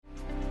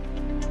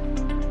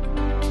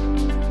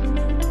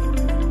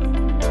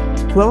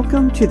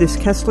Welcome to this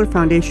Kessler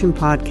Foundation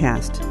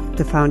podcast.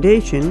 The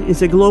Foundation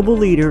is a global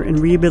leader in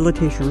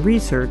rehabilitation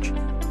research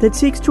that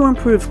seeks to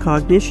improve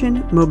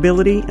cognition,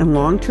 mobility, and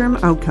long-term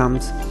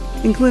outcomes,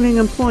 including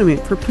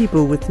employment for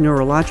people with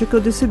neurological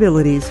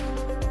disabilities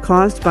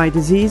caused by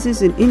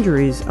diseases and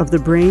injuries of the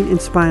brain and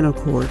spinal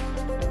cord.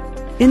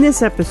 In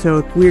this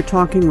episode, we are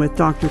talking with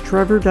Dr.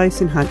 Trevor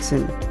Dyson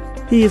Hudson.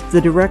 He is the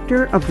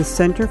director of the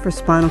Center for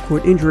Spinal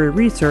Cord Injury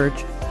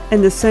Research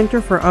and the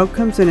Center for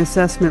Outcomes and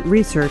Assessment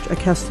Research at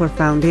Kessler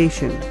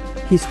Foundation.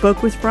 He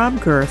spoke with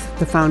Rob Girth,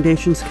 the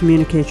Foundation's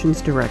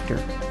communications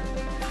director.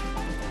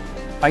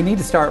 I need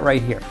to start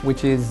right here,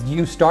 which is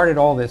you started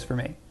all this for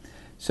me.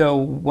 So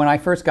when I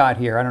first got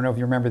here, I don't know if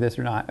you remember this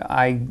or not,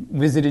 I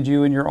visited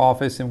you in your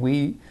office and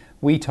we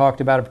talked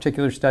about a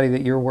particular study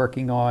that you're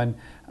working on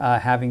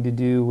having to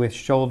do with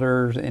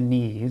shoulders and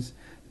knees.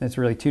 That's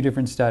really two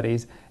different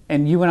studies.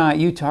 And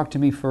you talked to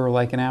me for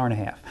like an hour and a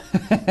half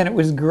and it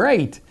was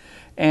great.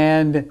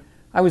 And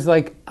I was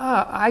like,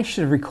 I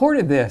should have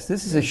recorded this.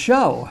 This is a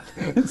show.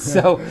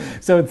 So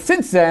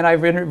since then,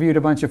 I've interviewed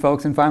a bunch of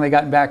folks and finally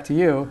gotten back to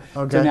you.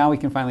 Okay. So now we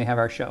can finally have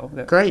our show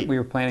that we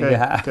were planning to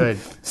have. Good.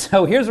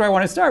 So here's where I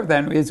want to start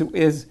then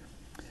is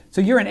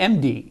so you're an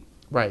MD.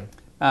 Right.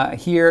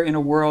 Here in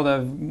a world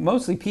of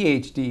mostly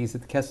PhDs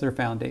at the Kessler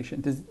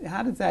Foundation.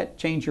 How does that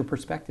change your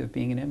perspective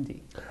being an MD?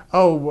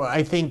 Oh,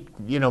 I think,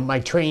 my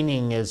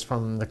training is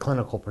from the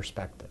clinical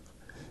perspective.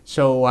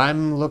 So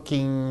I'm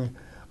looking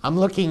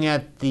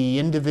at the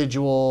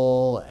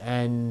individual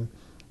and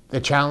the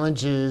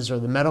challenges or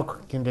the medical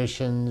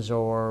conditions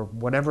or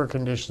whatever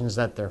conditions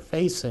that they're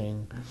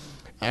facing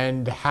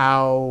and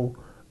how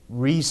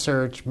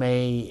research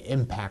may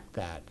impact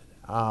that.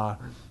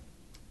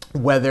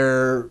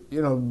 Whether,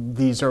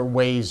 these are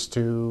ways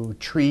to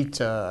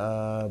treat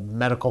a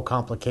medical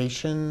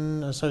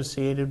complication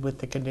associated with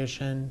the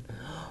condition.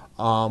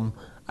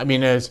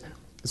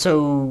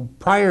 So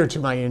prior to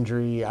my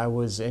injury, I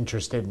was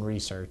interested in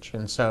research,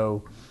 and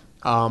so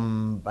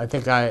I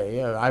think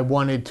I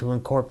wanted to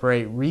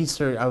incorporate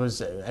research. I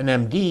was an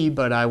MD,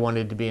 but I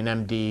wanted to be an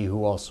MD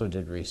who also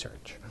did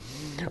research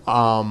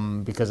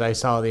because I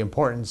saw the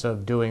importance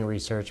of doing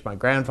research. My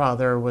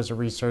grandfather was a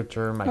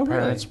researcher. My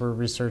parents were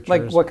researchers.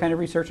 Like what kind of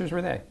researchers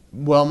were they?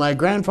 Well, my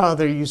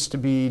grandfather used to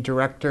be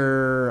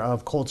director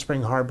of Cold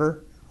Spring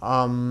Harbor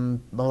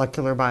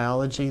molecular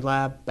biology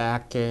lab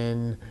back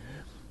in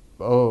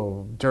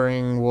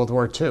during World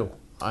War II.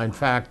 In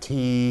fact,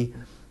 he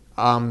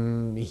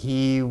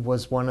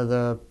was one of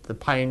the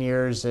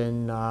pioneers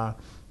in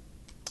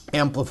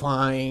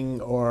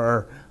amplifying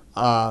or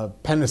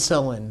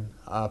penicillin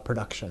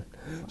production.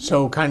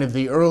 So kind of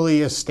the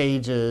earliest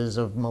stages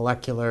of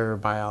molecular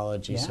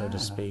biology, so to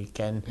speak,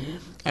 and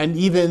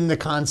even the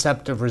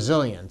concept of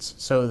resilience.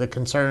 So the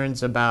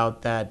concerns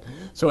about that.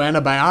 So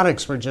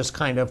antibiotics were just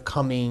kind of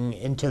coming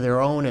into their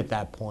own at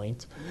that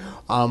point,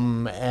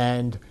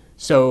 and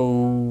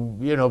so,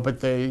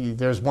 but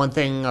there's one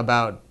thing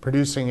about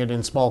producing it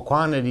in small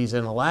quantities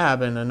in a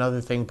lab and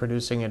another thing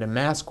producing it in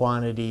mass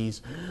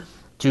quantities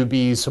to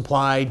be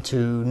supplied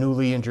to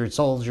newly injured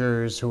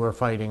soldiers who were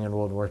fighting in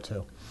World War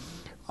II.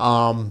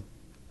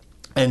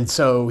 And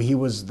so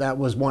that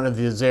was one of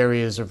these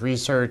areas of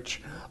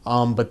research.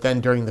 But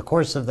then during the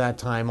course of that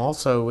time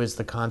also is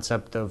the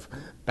concept of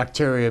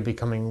bacteria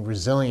becoming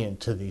resilient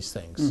to these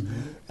things.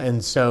 Mm-hmm.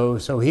 And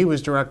so he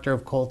was director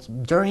of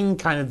during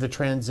kind of the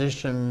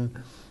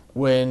transition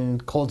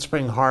when Cold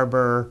Spring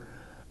Harbor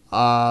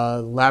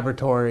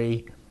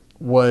Laboratory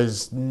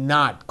was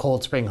not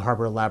Cold Spring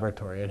Harbor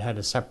Laboratory. It had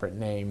a separate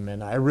name,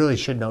 and I really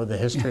should know the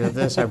history of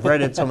this. I've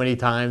read it so many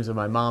times, and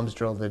my mom's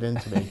drilled it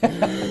into me.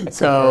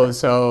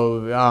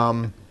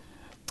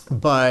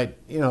 But,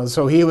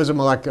 so he was a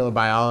molecular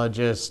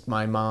biologist.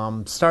 My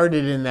mom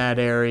started in that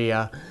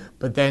area,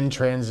 but then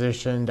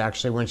transitioned,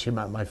 actually when she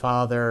met my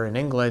father in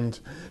England,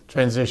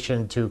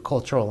 transitioned to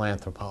cultural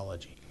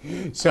anthropology.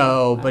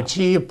 So, but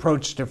she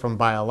approached it from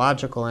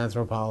biological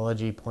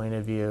anthropology point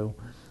of view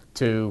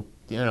to,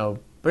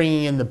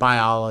 bringing in the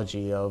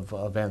biology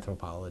of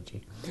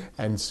anthropology.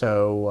 And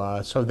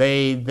so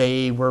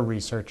they were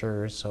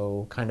researchers,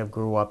 so kind of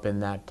grew up in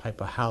that type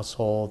of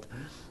household.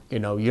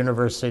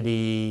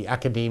 University,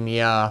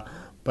 academia,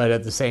 but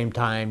at the same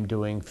time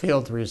doing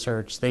field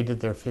research. They did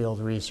their field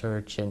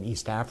research in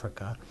East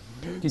Africa.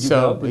 Did you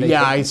go?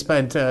 I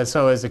spent,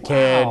 so as a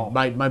kid,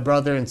 my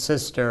brother and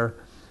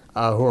sister, who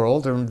are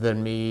older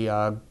than me,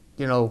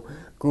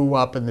 grew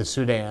up in the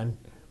Sudan,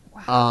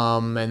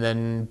 and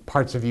then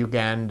parts of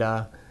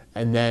Uganda.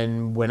 And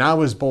then when I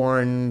was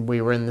born, we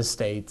were in the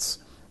States.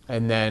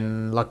 And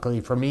then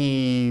luckily for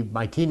me,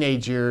 my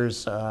teenage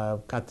years,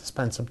 got to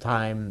spend some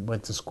time,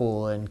 went to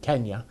school in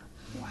Kenya.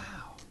 Wow.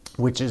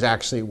 Which is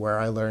actually where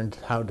I learned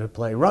how to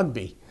play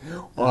rugby.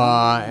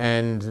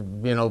 And,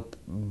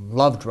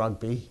 loved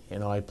rugby.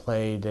 I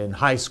played in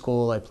high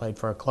school, I played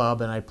for a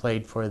club, and I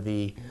played for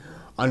the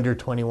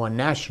under-21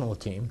 national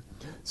team.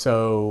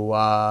 So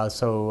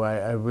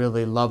I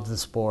really loved the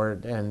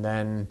sport. And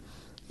then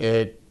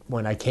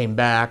when I came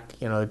back,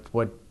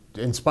 what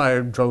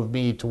drove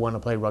me to want to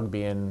play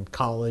rugby in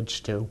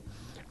college too.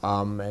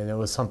 And it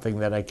was something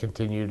that I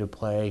continued to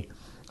play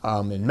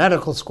in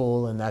medical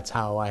school, and that's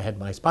how I had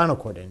my spinal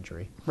cord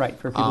injury. Right.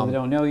 For people that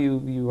don't know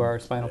you, you are a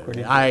spinal cord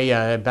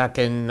injury. Back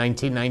in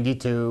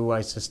 1992,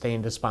 I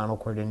sustained a spinal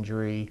cord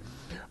injury.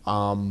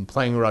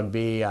 Playing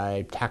rugby,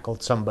 I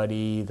tackled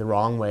somebody the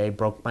wrong way,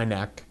 broke my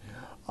neck,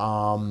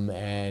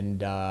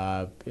 and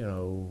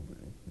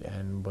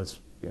was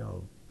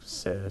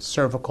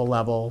cervical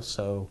level,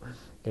 so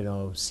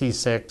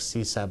C6,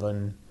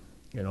 C7.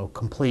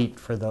 Complete,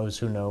 for those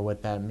who know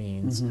what that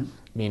means,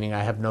 meaning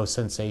I have no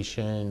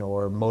sensation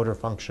or motor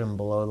function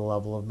below the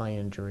level of my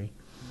injury.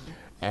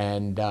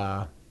 And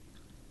that,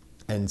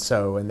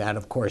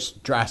 of course,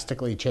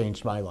 drastically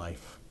changed my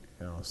life,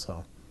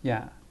 so.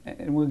 Yeah,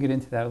 and we'll get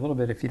into that a little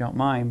bit if you don't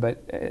mind,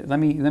 but let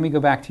me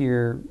go back to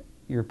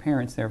your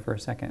parents there for a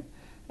second.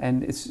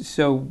 And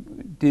so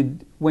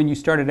when you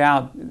started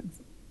out,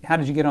 how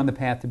did you get on the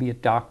path to be a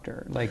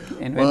doctor?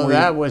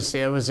 It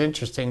was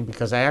interesting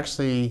because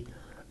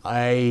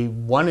I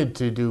wanted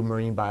to do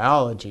marine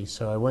biology,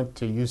 so I went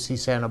to UC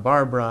Santa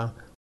Barbara.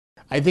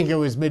 I think it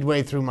was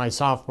midway through my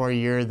sophomore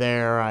year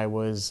there. I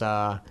was,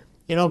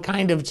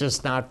 kind of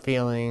just not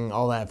feeling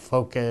all that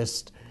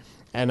focused,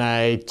 and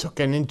I took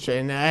an interest,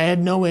 and I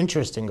had no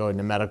interest in going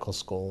to medical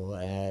school.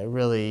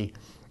 Really,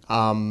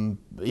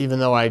 even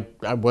though I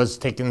was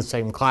taking the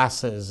same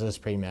classes as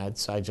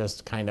pre-meds, I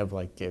just kind of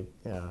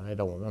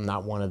I'm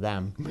not one of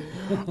them.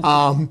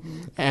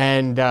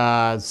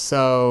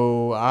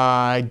 So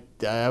I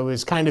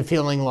was kind of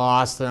feeling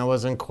lost, and I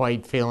wasn't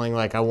quite feeling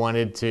like I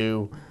wanted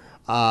to,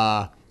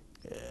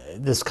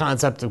 this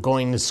concept of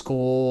going to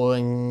school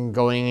and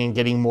going and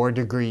getting more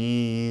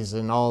degrees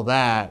and all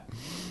that.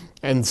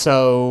 And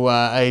so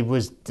I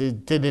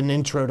did an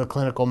intro to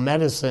clinical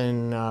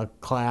medicine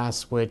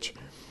class, which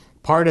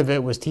part of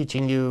it was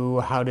teaching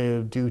you how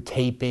to do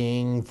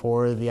taping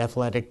for the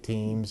athletic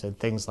teams and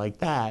things like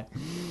that.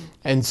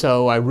 And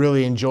so I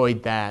really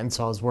enjoyed that. And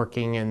so I was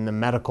working in the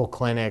medical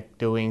clinic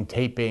doing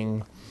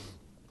taping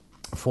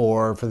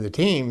for the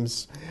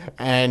teams,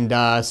 and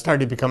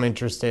started to become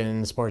interested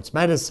in the sports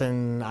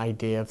medicine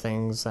idea of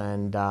things.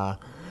 And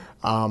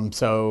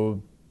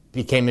so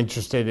became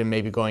interested in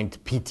maybe going to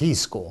PT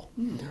school.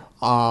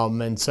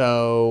 And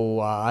so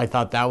I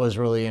thought that was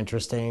really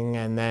interesting.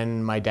 And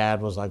then my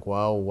dad was like,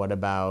 well, what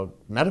about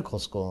medical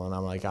school? And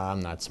I'm like, I'm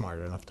not smart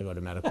enough to go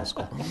to medical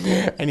school.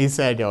 And he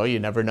said, you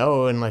never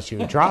know unless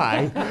you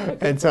try.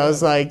 And so I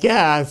was like,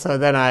 yeah. So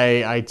then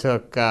I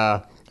took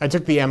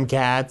the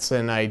MCATs,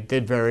 and I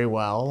did very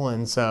well.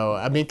 And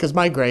so, because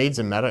my grades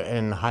in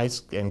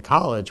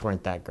college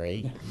weren't that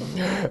great.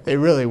 They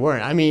really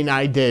weren't.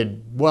 I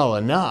did well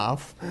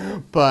enough,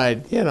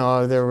 but,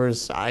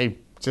 I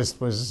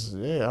just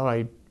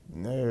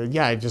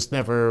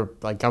never,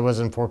 I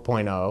wasn't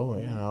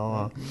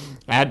 4.0,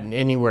 at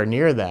anywhere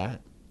near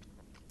that.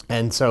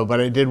 And so, but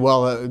I did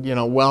well,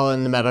 well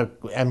in the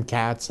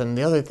MCATs. And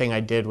the other thing I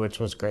did, which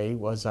was great,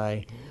 was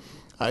so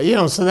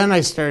then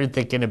I started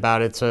thinking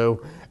about it.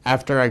 So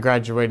after I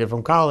graduated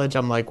from college,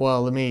 I'm like,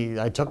 well,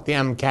 I took the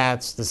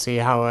MCATs to see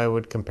how I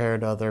would compare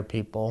to other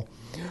people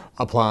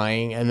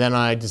applying. And then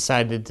I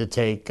decided to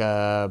take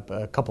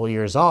a couple of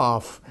years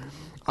off,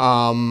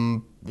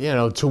 to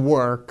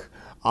work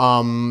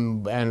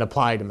and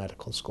apply to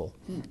medical school.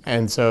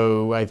 And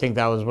so I think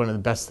that was one of the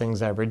best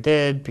things I ever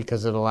did,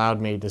 because it allowed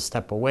me to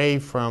step away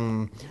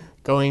from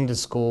going to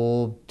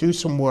school, do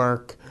some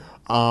work,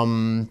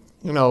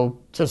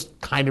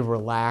 just kind of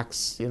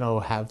relax,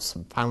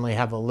 finally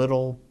have a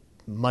little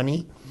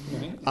money,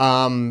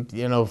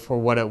 for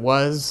what it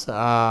was.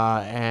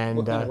 And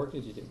what kind of work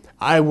did you do?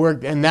 I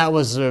worked, and that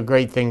was a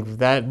great thing.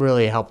 That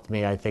really helped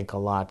me, I think, a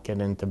lot,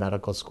 get into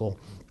medical school.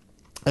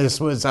 I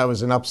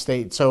was in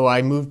upstate, so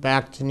I moved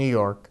back to New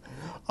York,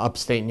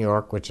 upstate New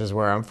York, which is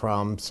where I'm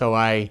from. So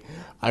I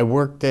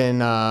worked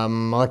in a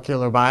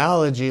molecular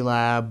biology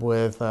lab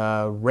with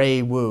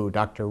Ray Wu,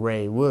 Dr.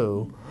 Ray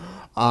Wu,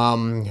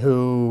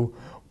 who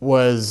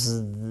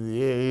was,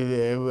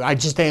 I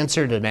just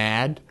answered an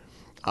ad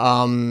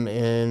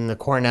in the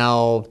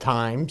Cornell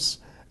Times,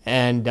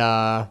 and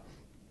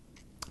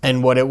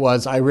what it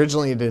was, I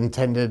originally had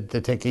intended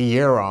to take a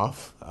year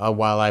off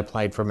while I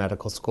applied for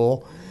medical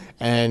school,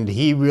 and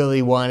he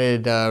really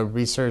wanted a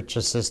research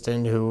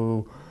assistant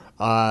who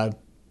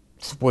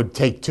would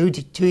take two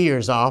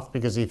years off,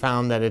 because he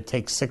found that it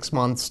takes 6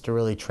 months to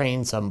really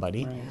train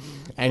somebody. Right.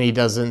 And he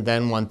doesn't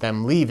then want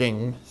them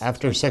leaving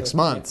after 6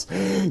 months.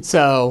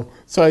 So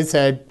I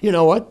said, you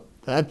know what?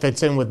 That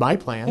fits in with my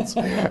plans,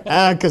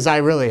 because I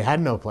really had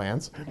no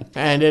plans.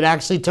 And it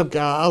actually took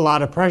a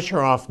lot of pressure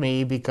off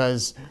me,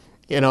 because,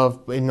 in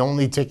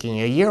only taking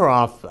a year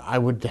off, I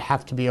would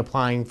have to be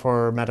applying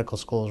for medical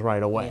schools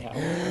right away.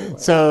 Yeah.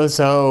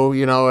 So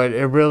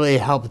it really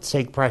helped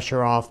take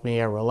pressure off me.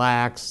 I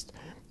relaxed.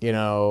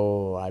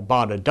 I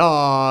bought a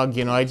dog,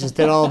 I just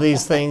did all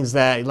these things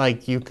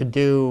that you could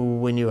do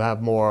when you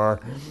have more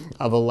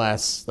of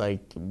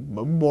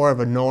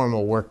a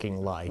normal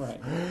working life. Right.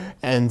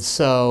 And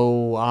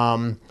so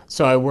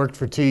I worked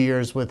for 2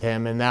 years with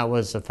him, and that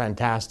was a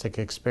fantastic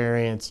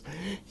experience.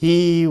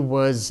 He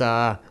was,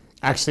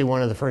 actually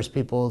one of the first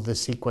people to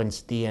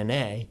sequence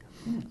DNA.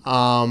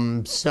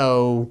 But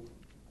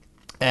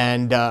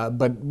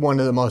one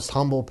of the most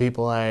humble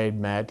people I had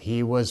met,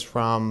 he was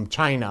from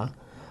China,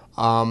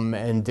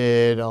 and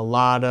did a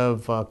lot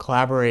of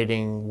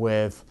collaborating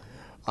with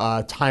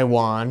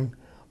Taiwan,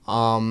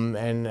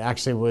 and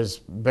actually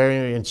was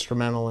very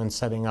instrumental in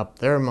setting up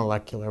their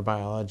molecular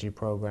biology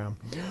program.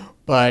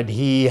 But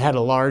he had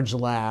a large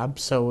lab,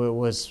 so it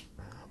was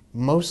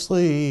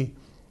mostly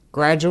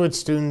graduate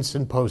students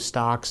and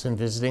postdocs and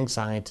visiting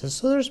scientists.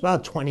 So there's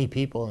about 20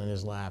 people in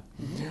his lab.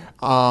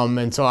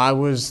 And so I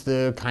was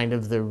the kind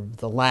of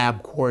the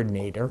lab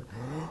coordinator.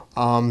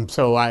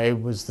 So I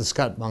was the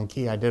scut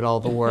monkey. I did all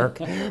the work.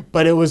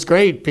 But it was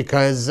great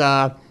because,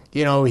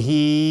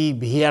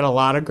 he had a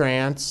lot of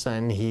grants,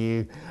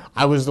 and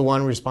I was the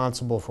one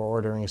responsible for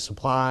ordering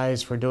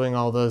supplies, for doing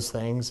all those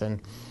things.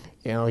 And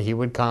he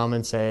would come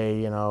and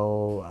say,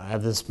 I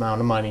have this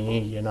amount of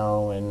money,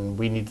 and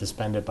we need to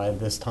spend it by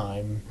this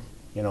time,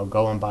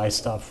 go and buy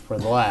stuff for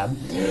the lab.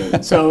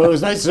 So it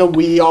was nice. So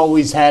we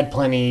always had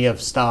plenty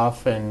of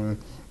stuff and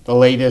the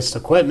latest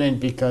equipment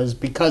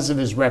because of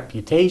his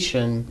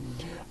reputation,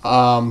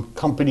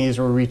 companies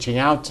were reaching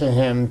out to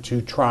him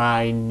to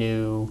try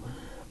new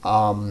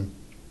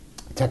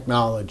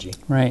technology.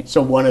 Right.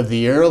 So one of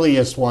the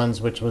earliest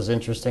ones, which was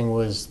interesting,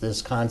 was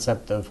this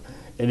concept of,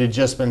 it had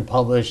just been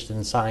published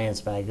in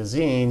Science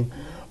magazine,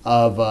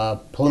 of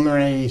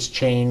polymerase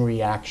chain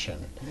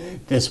reaction.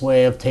 This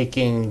way of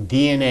taking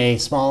DNA,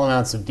 small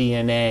amounts of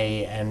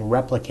DNA, and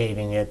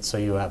replicating it so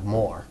you have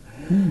more.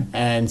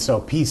 And so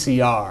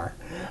PCR.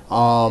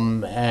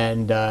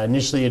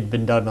 Initially it had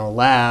been done in a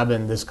lab,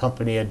 and this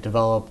company had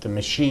developed a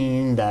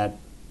machine that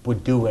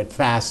would do it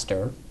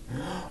faster.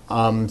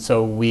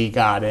 So we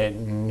got it,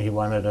 and he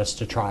wanted us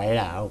to try it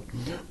out.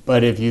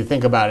 But if you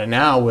think about it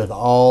now, with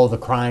all the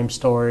crime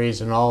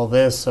stories and all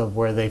this of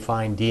where they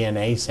find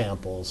DNA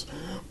samples,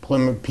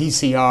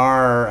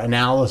 PCR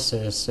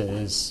analysis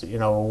is,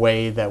 a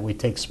way that we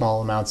take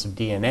small amounts of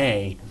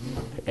DNA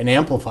and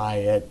amplify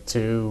it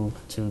to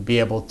be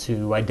able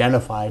to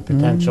identify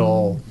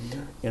potential,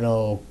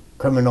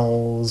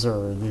 criminals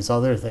or these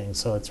other things.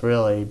 So it's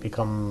really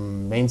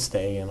become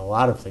mainstay in a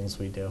lot of things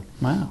we do.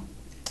 Wow.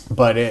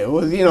 But it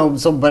was,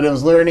 but it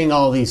was learning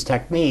all these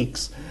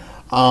techniques.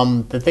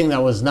 The thing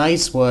that was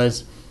nice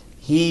was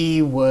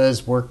he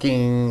was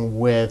working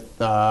with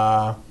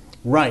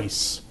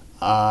rice.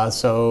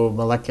 So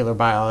molecular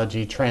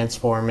biology,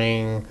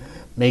 transforming,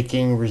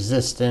 making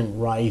resistant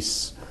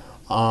rice,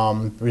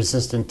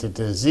 resistant to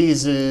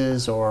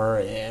diseases,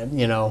 or,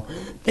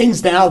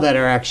 things now that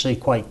are actually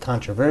quite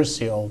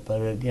controversial,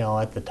 but,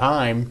 at the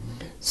time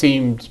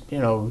seemed,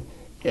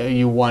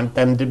 you want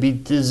them to be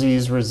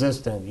disease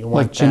resistant. You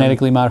want like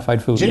genetically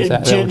modified food.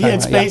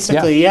 It's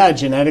basically,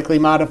 genetically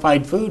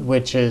modified food,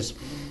 which is,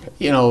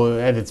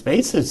 at its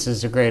basis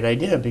is a great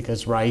idea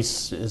because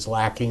rice is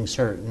lacking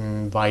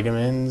certain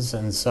vitamins,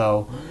 and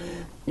so,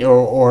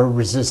 or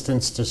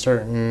resistance to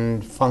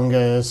certain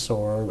fungus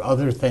or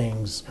other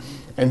things.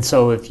 And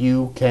so if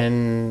you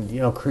can,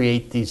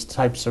 create these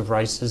types of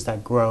rices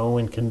that grow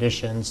in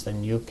conditions,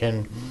 then you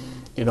can,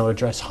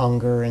 address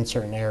hunger in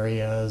certain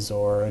areas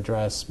or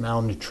address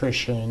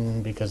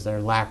malnutrition because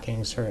they're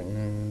lacking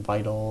certain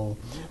vital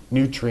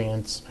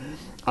nutrients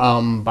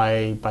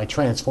by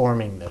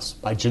transforming this,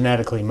 by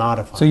genetically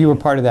modifying. So you were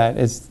part of that.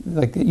 It's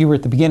like you were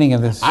at the beginning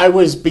of this. I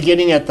was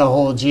beginning at the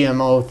whole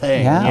GMO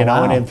thing,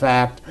 wow. And in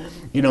fact,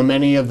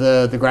 many of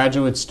the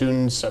graduate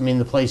students,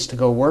 the place to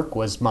go work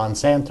was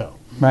Monsanto.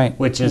 Right.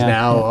 Which is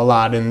now a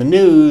lot in the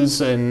news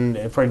and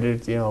for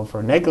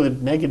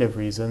negative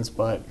reasons,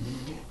 but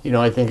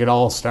I think it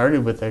all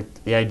started with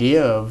the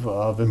idea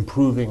of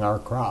improving our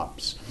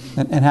crops.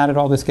 And how did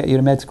all this get you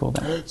to med school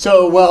then?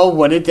 So,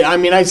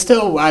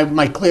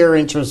 my clear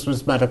interest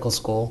was medical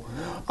school.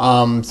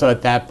 So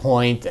at that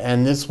point,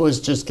 and this was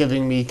just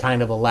giving me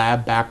kind of a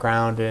lab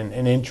background and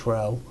an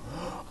intro,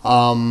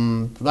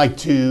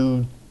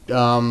 to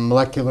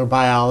molecular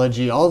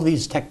biology. All of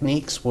these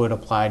techniques would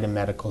apply to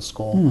medical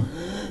school.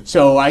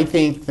 So I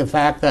think the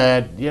fact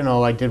that,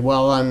 I did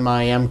well on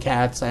my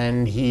MCATs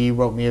and he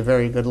wrote me a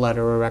very good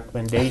letter of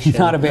recommendation.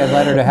 Not a bad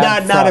letter to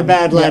have. Not a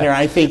bad letter. Yeah.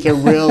 I think it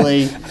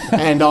really,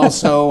 and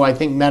also I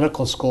think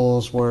medical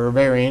schools were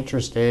very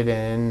interested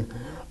in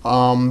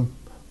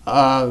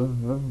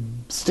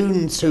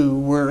students who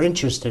were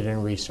interested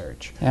in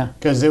research. Yeah.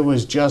 Because it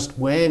was just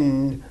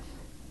when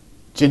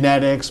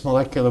genetics,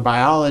 molecular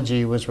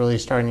biology was really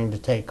starting to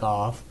take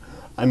off.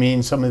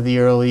 Some of the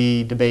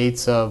early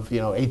debates of,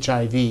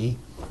 HIV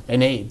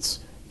and AIDS,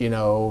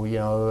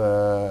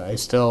 I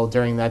still,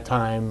 during that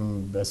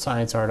time, a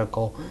Science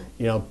article,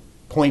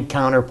 point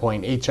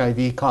counterpoint,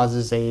 HIV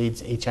causes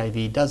AIDS,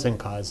 HIV doesn't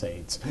cause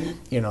AIDS.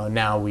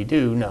 Now we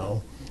do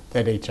know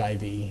that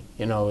HIV,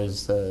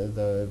 is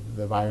the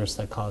virus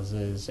that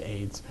causes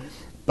AIDS.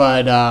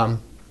 But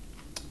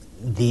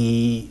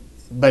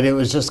it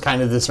was just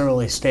kind of this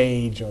early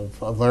stage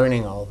of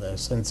learning all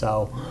this. And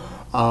so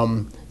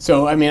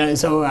So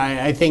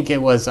I think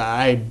it was,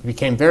 I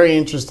became very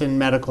interested in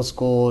medical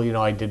school. You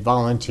know, I did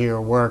volunteer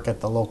work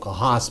at the local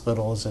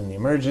hospitals in the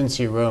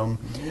emergency room.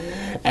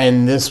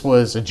 And this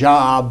was a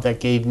job that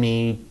gave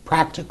me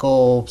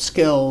practical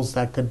skills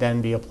that could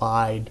then be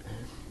applied,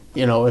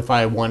 you know, if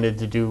I wanted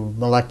to do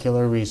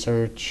molecular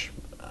research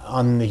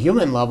on the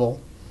human level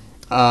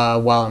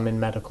while I'm in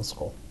medical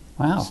school.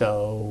 Wow.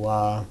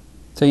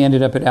 So you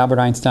ended up at Albert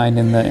Einstein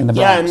in the Bronx.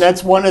 Yeah, and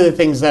that's one of the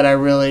things that I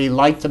really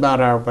liked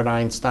about Albert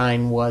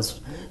Einstein was,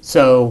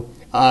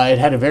 it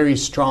had a very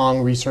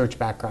strong research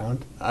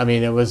background. I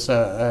mean, it was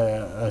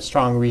a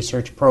strong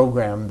research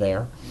program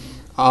there.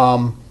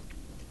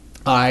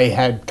 I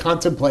had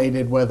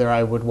contemplated whether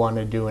I would want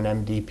to do an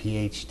MD,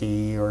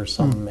 PhD, or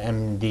some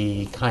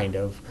MD kind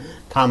of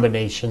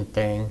combination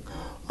thing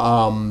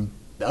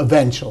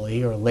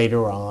eventually or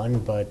later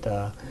on, but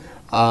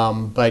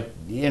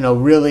you know,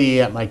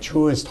 really at my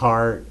truest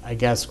heart, I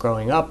guess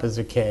growing up as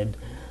a kid,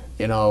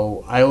 you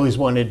know, I always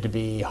wanted to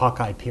be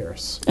Hawkeye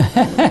Pierce.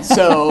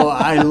 So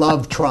I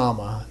loved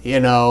trauma,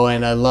 you know,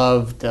 and I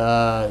loved,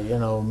 you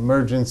know,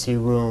 emergency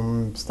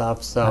room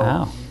stuff.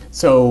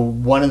 So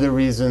one of the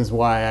reasons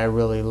why I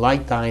really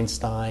liked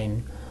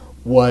Einstein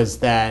was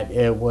that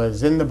it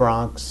was in the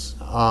Bronx.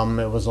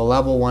 It was a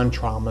level 1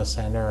 trauma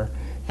center,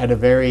 had a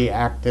very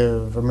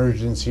active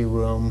emergency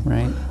room.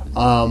 Right.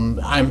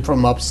 I'm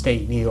from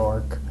upstate New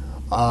York.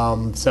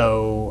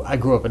 So I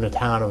grew up in a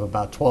town of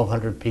about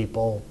 1,200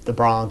 people. The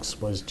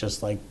Bronx was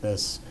just like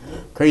this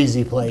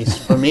crazy place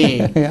for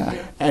me. Yeah.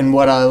 And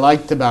what I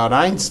liked about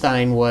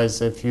Einstein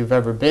was, if you've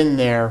ever been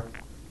there,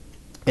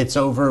 it's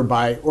over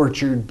by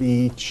Orchard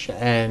Beach,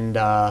 and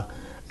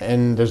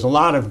there's a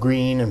lot of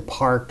green and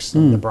parks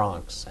in the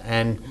Bronx.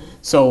 And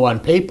so on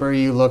paper,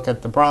 you look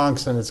at the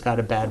Bronx, and it's got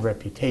a bad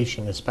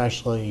reputation,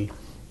 especially,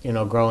 you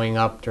know, growing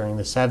up during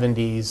the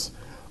 70s,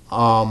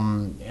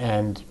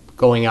 and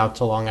going out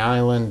to Long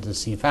Island to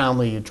see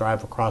family. You'd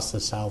drive across the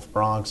South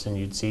Bronx, and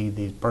you'd see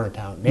these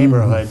burnt-out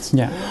neighborhoods.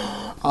 Yeah.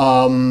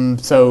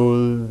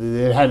 So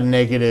it had a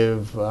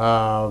negative, you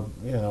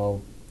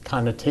know,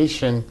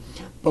 connotation.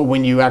 But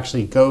when you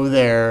actually go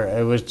there,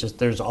 it was just,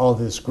 there's all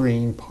this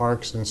green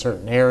parks in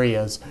certain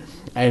areas.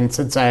 And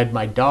since I had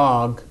my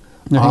dog,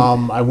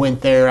 I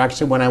went there.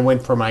 Actually, when I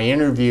went for my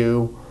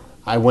interview,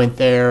 I went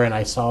there and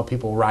I saw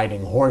people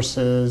riding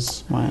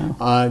horses.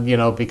 Wow. You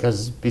know,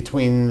 because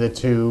between the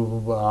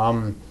two,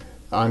 on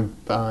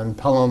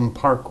Pelham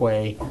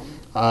Parkway,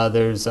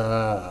 there's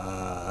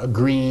a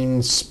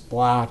green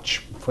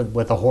splotch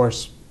with a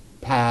horse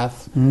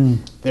path.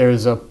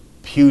 There's a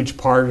huge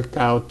park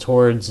out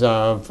towards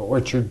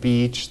Orchard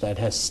Beach that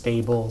has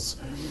stables.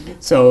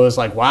 So it was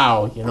like,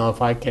 wow, you know,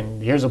 if I can,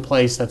 here's a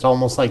place that's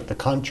almost like the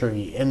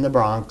country in the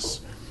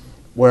Bronx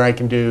where I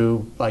can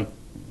do, like,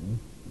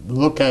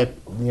 look at,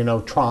 you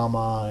know,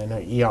 trauma and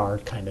ER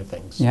kind of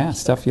things. Yeah,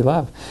 stuff you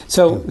love.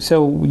 So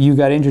you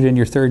got injured in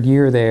your third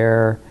year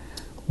there.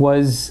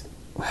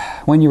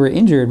 When you were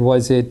injured,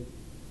 was it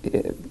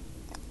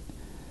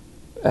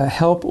a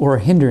help or a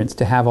hindrance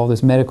to have all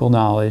this medical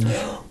knowledge?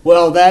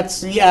 Well,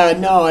 that's, yeah,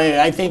 no,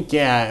 I think,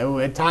 yeah,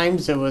 at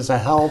times it was a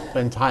help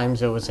and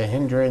times it was a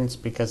hindrance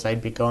because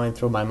I'd be going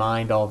through my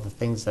mind all the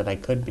things that I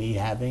could be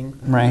having.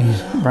 Right.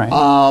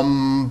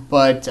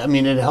 But, I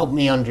mean, it helped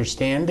me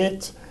understand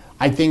it.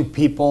 I think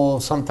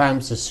people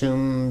sometimes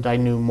assumed I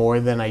knew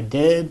more than I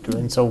did,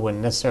 and so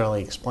wouldn't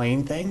necessarily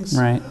explain things.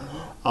 Right.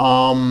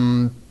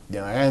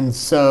 And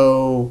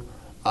so,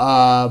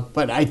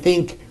 but I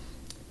think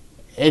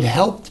it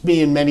helped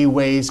me in many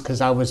ways because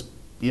I was,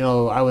 you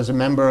know, I was a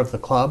member of the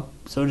club,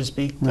 so to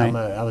speak. Right.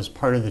 I was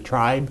part of the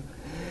tribe.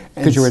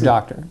 Because you were a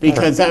doctor.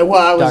 Because I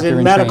was a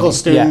medical training.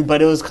 student, Yeah.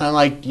 but it was kind of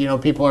like, you know,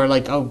 people are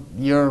like, oh,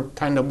 you're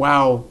kind of,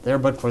 wow, there,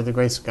 but for the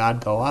grace of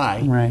God go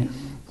I. Right.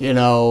 You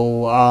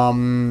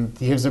know,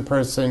 here's a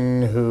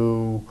person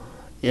who,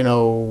 you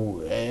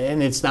know,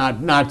 and it's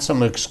not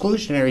some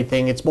exclusionary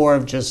thing, it's more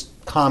of just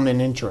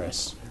common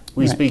interests.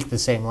 We Right. speak the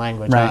same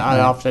language. Right, I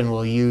right. often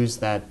will use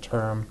that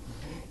term,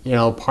 you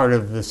know, part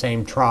of the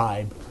same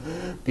tribe.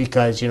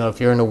 Because, you know,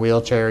 if you're in a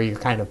wheelchair, you're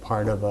kind of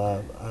part of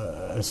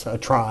a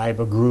tribe,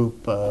 a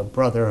group, a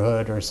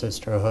brotherhood or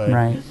sisterhood.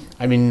 Right.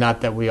 I mean,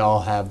 not that we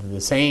all have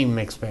the same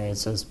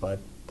experiences, but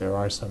there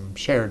are some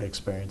shared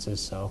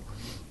experiences. So,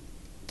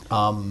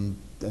 and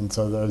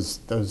so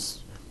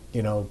those,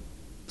 you know,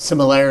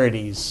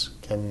 similarities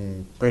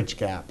can bridge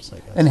gaps, I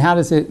guess. And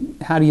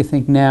how do you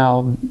think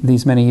now,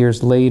 these many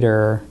years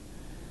later,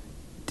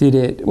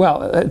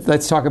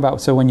 let's talk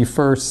about, so when you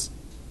first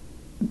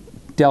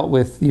dealt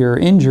with your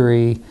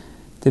injury,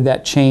 did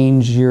that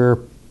change your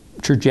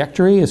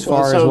trajectory as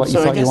far as what you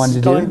thought you wanted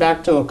to do? Going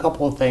back to a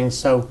couple of things,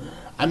 so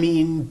I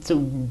mean,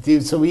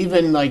 so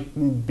even like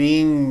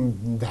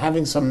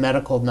having some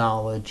medical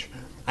knowledge,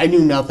 I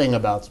knew nothing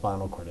about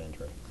spinal cord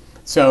injury.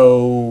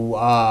 So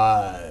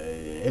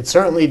it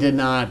certainly did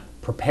not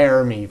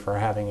prepare me for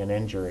having an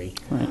injury.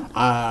 Right.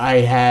 I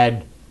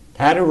had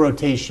a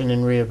rotation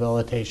in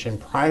rehabilitation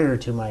prior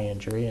to my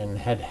injury and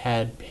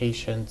had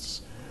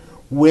patients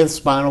with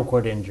spinal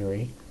cord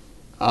injury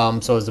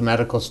So as a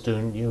medical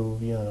student,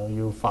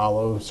 you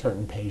follow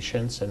certain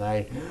patients, and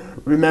I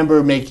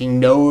remember making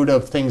note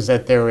of things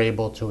that they're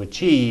able to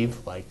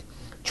achieve, like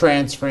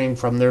transferring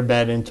from their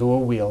bed into a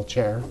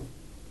wheelchair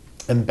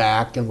and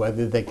back, and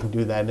whether they can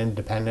do that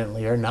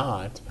independently or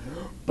not.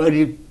 But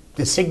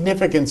the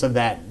significance of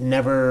that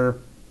never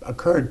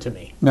occurred to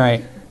me.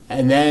 Right.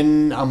 And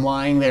then I'm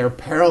lying there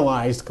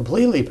paralyzed,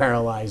 completely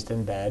paralyzed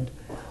in bed.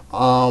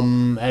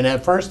 And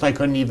at first I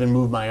couldn't even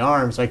move my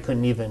arms. I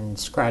couldn't even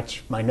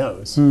scratch my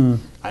nose.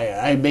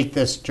 I make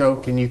this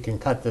joke, and you can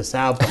cut this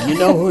out, but you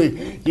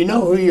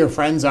know who your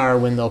friends are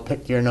when they'll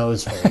pick your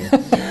nose for you.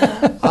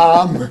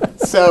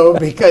 So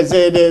because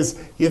it is,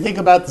 you think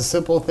about the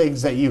simple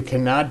things that you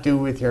cannot do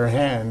with your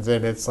hands,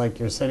 and it's like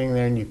you're sitting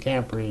there and you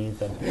can't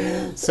breathe.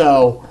 And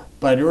so,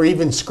 or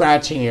even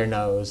scratching your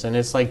nose, and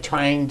it's like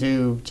trying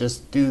to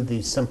just do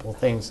these simple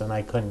things, and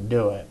I couldn't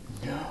do it.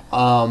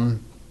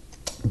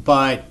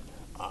 But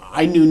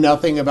I knew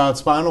nothing about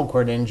spinal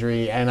cord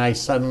injury, and I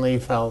suddenly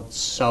felt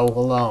so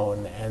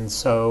alone and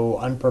so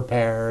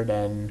unprepared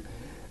and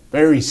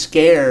very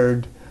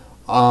scared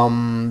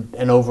and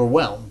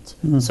overwhelmed.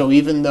 So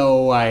even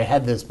though I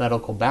had this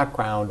medical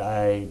background,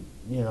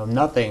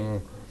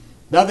 nothing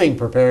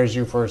prepares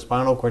you for a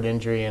spinal cord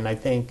injury, and I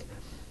think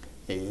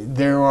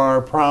there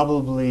are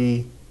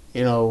probably,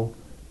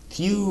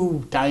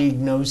 few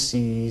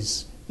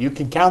diagnoses. You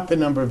can count the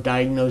number of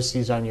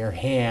diagnoses on your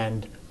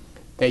hand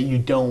that you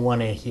don't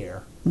want to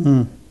hear.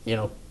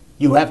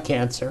 You have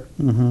cancer,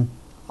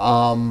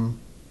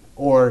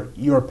 or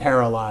you're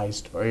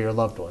paralyzed, or your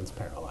loved one's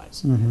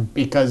paralyzed,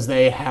 because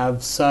they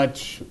have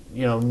such,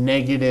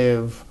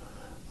 negative,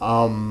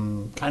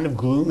 kind of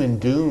gloom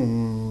and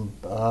doom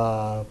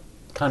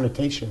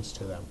connotations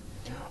to them.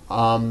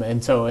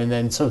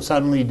 So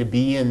suddenly to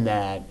be in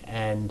that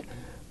and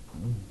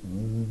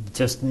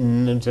just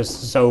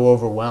so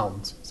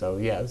overwhelmed.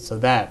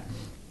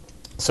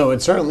 So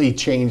it certainly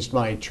changed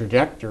my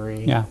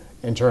trajectory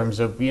in terms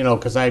of,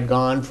 because I'd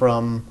gone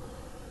from,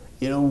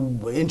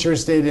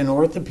 interested in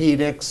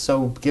orthopedics.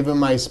 So given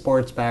my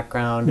sports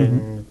background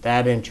and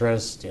that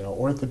interest,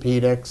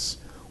 orthopedics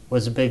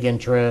was a big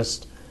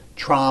interest.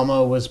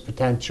 Trauma was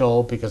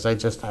potential, because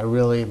I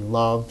really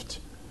loved,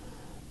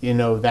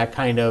 that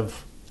kind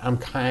of, I'm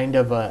kind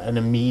of an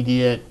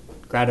immediate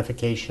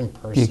gratification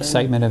person. The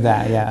excitement of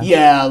that, yeah.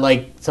 Yeah,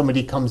 like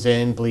somebody comes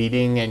in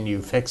bleeding and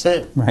you fix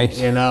it, right?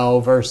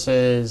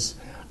 Versus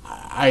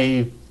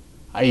I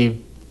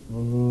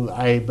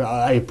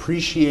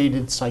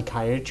appreciated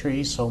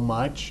psychiatry so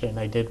much, and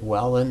I did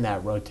well in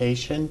that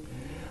rotation,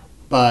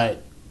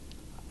 but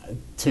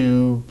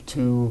to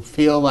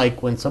feel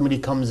like when somebody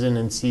comes in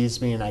and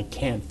sees me and I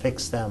can't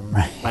fix them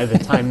by the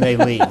time they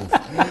leave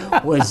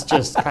was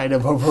just kind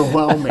of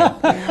overwhelming.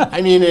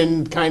 I mean,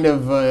 and kind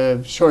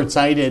of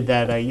short-sighted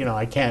that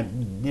I can't,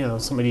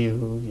 somebody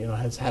who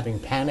has having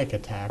panic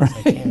attacks,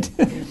 I can't,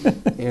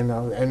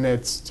 and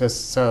it's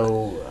just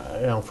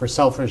so, for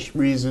selfish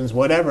reasons,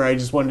 whatever. I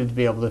just wanted to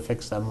be able to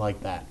fix them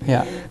like that.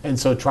 Yeah. And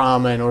so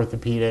trauma and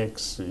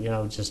orthopedics,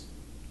 just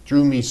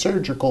drew me,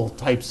 surgical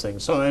types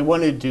things. So I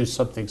wanted to do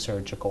something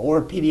surgical,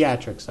 or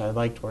pediatrics. I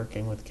liked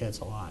working with kids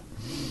a lot.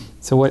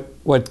 So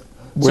when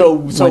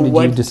did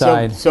you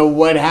decide? So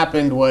what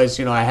happened was,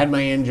 I had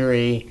my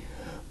injury.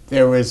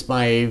 There was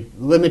my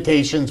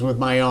limitations with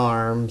my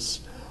arms.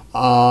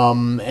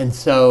 And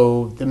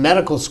so the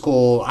medical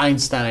school,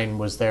 Einstein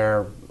was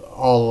there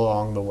all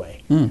along the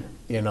way.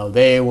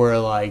 They were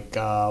like,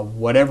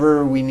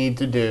 whatever we need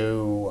to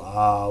do,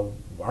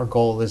 our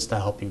goal is to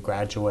help you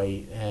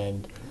graduate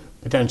and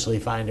potentially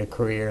find a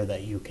career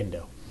that you can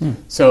do.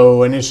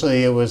 So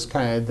initially it was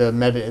kind of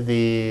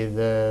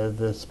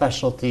the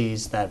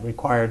specialties that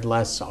required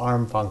less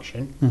arm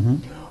function,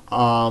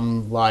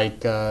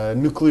 like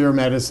nuclear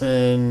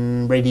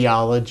medicine,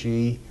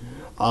 radiology,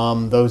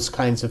 those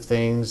kinds of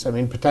things. I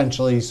mean,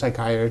 potentially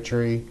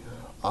psychiatry.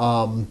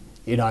 I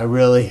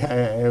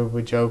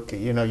would joke,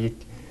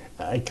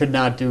 I could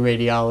not do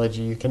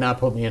radiology. You cannot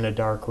put me in a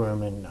dark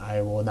room and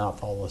I will not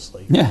fall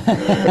asleep.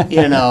 I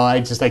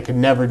could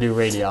never do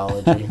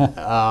radiology.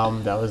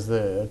 That was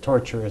the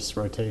torturous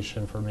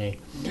rotation for me.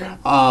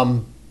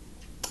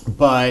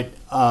 But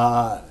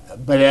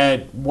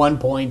at one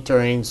point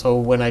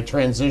when I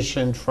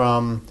transitioned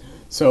from,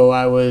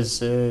 I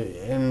was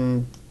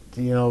in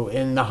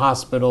the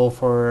hospital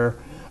for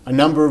a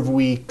number of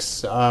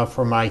weeks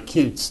for my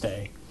acute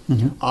stay.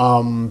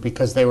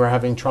 Because they were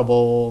having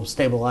trouble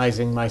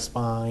stabilizing my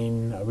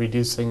spine,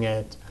 reducing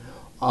it.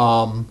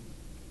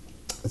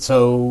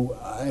 So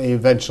I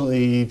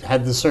eventually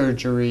had the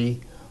surgery,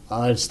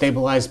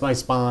 stabilized my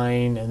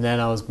spine, and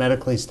then I was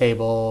medically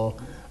stable.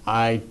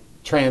 I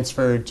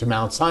transferred to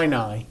Mount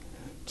Sinai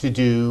to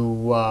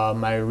do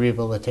my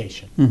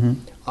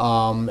rehabilitation.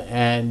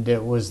 And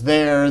it was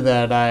there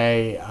that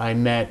I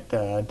met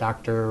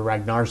Dr.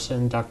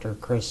 Ragnarsson, Dr.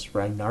 Chris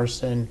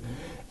Ragnarsson,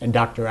 and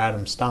Dr.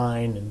 Adam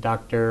Stein. And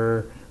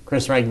Dr.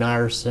 Chris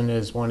Ragnarsson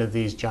is one of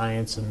these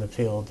giants in the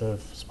field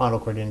of spinal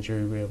cord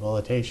injury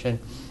rehabilitation.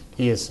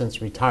 He has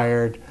since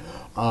retired,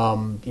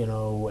 and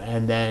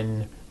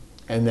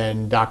And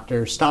then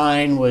Dr.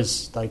 Stein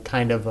was like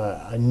kind of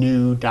a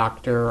new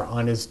doctor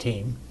on his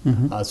team.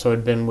 So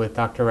I'd been with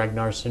Dr.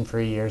 Ragnarsson for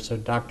a year. So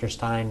Dr.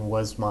 Stein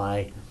was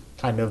my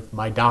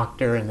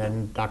doctor, and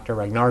then Dr.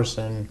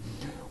 Ragnarsson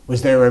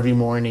was there every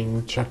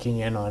morning checking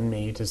in on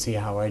me to see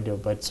how I do.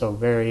 But so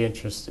very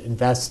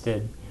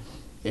invested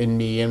in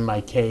me, in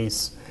my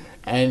case.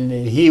 And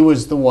he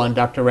was the one,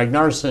 Dr.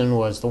 Ragnarsson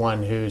was the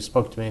one who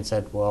spoke to me and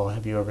said, well,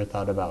 have you ever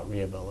thought about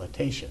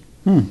rehabilitation?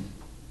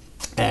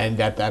 And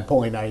at that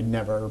point, I had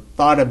never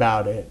thought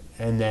about it.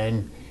 And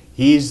then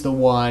he's the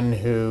one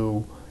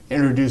who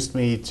introduced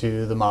me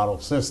to the model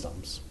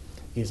systems.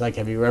 He's like,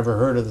 have you ever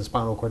heard of the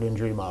spinal cord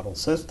injury model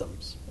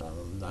systems?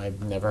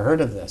 I've never heard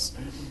of this.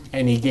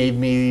 And he gave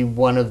me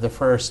one of the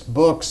first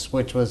books,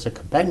 which was a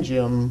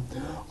compendium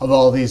of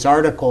all these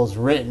articles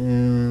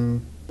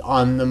written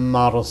on the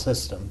model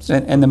systems.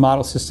 And the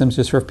model systems,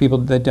 just for people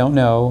that don't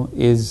know,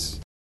 is...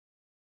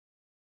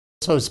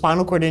 So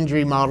spinal cord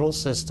injury model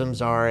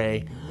systems are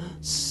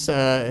it's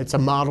a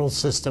model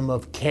system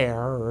of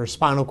care, or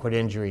spinal cord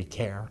injury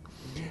care.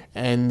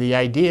 And the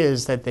idea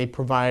is that they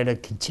provide a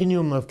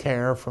continuum of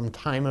care from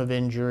time of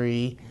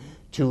injury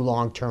to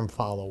long-term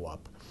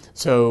follow-up.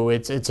 So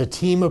it's a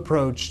team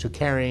approach to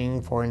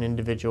caring for an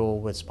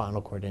individual with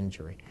spinal cord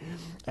injury.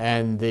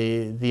 And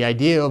the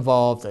idea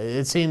evolved,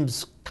 it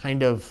seems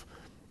kind of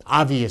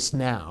obvious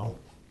now,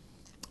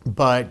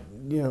 but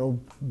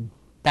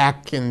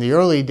back in the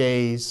early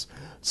days,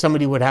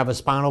 somebody would have a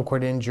spinal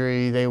cord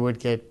injury, they would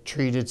get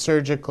treated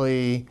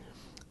surgically,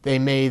 they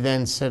may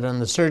then sit on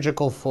the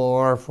surgical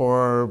floor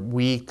for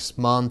weeks,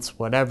 months,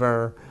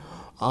 whatever,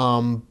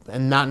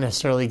 and not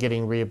necessarily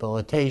getting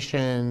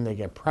rehabilitation. They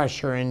get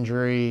pressure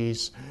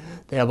injuries,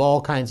 they have all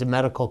kinds of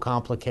medical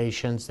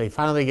complications. They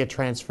finally get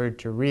transferred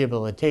to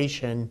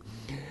rehabilitation,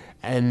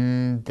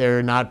 and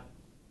they're not,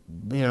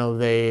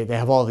 they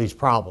have all these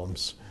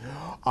problems,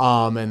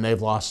 and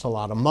they've lost a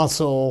lot of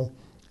muscle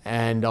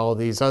and all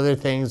these other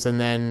things, and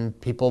then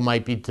people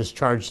might be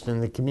discharged in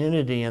the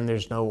community and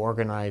there's no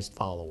organized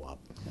follow-up.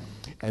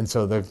 And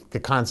so the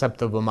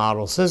concept of a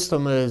model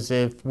system is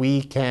if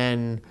we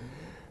can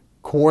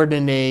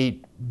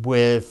coordinate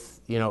with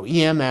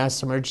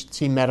EMS,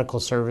 emergency medical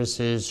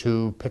services,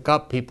 who pick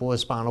up people with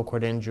spinal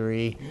cord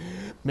injury,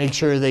 make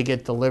sure they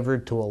get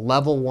delivered to a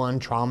level 1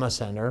 trauma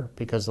center,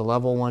 because the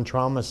level 1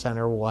 trauma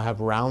center will have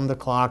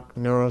round-the-clock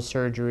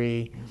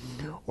neurosurgery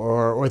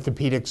or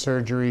orthopedic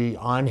surgery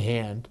on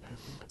hand,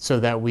 so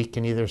that we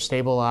can either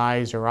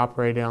stabilize or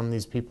operate on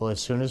these people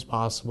as soon as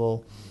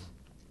possible.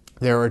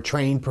 There are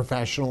trained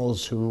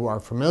professionals who are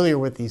familiar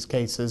with these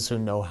cases, who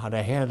know how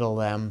to handle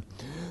them,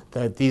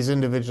 that these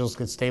individuals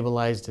get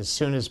stabilized as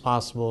soon as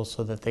possible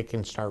so that they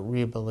can start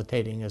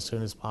rehabilitating as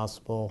soon as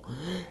possible,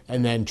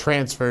 and then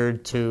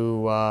transferred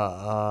to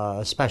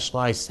a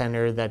specialized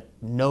center that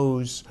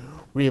knows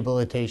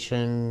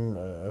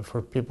rehabilitation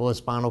for people with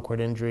spinal cord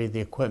injury, the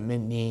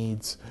equipment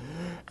needs,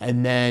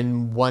 and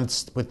then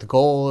once, with the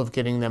goal of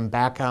getting them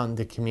back out in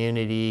the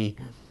community,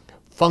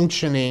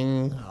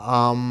 functioning,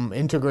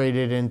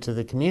 integrated into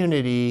the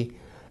community,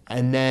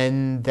 and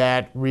then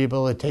that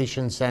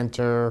rehabilitation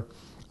center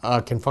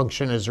can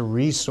function as a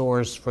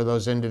resource for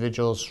those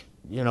individuals,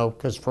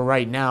 because for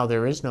right now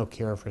there is no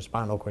cure for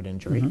spinal cord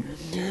injury.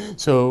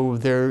 So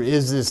there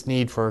is this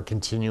need for a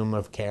continuum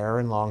of care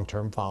and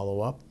long-term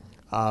follow-up.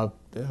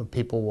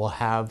 People will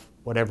have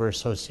whatever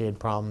associated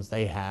problems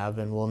they have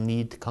and will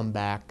need to come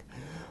back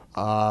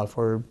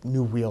for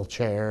new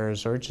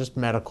wheelchairs or just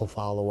medical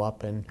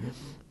follow-up. And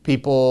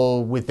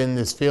people within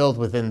this field,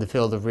 within the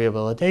field of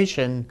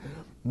rehabilitation,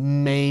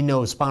 may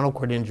know spinal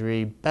cord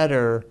injury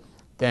better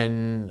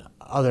than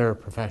other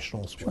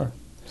professionals would. Sure.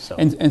 So.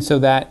 And so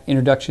that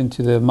introduction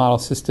to the model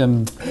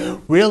system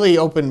really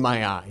opened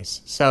my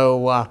eyes.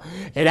 So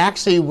it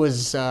actually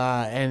was,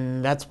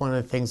 and that's one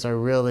of the things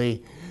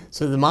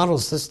so the model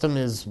system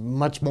is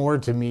much more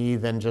to me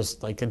than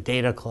just like a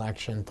data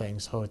collection thing.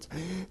 So it's,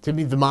 to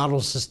me, the model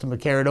system of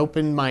care, it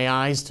opened my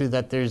eyes to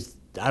that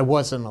I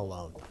wasn't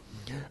alone.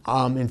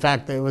 In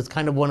fact, it was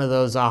kind of one of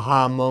those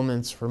aha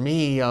moments for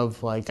me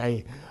of like,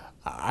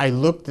 I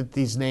looked at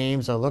these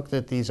names, I looked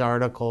at these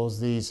articles,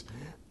 these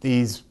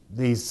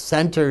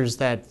centers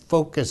that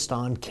focused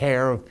on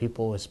care of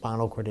people with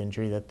spinal cord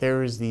injury, that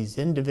there is these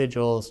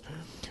individuals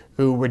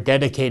who were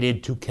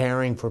dedicated to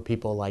caring for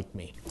people like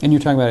me. And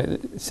you're talking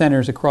about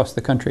centers across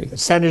the country.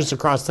 Centers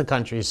across the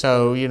country.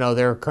 So,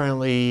 there are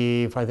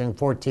currently, I think,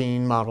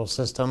 14 model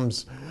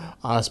systems,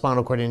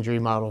 spinal cord injury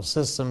model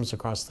systems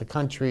across the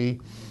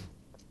country.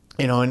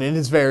 And it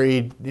is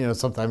varied,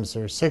 sometimes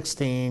there's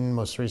 16,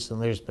 most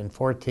recently there's been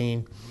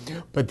 14,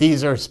 but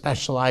these are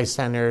specialized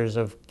centers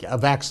of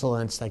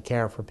excellence that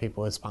care for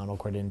people with spinal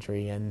cord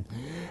injury,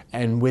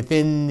 and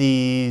within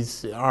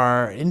these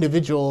are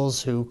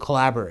individuals who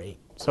collaborate.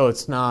 So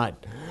it's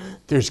not,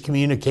 there's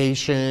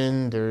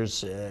communication,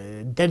 there's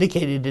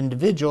dedicated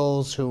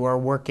individuals who are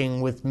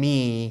working with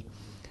me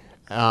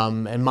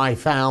and my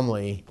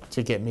family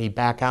to get me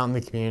back out in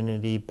the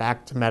community,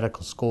 back to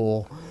medical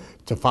school,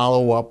 to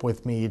follow up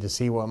with me to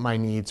see what my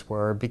needs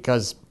were,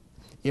 because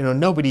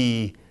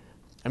nobody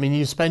I mean,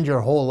 you spend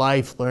your whole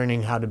life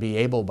learning how to be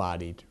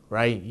able-bodied,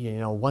 right? You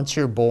know, once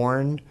you're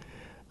born,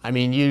 I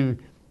mean, you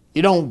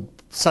don't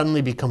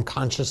suddenly become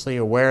consciously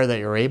aware that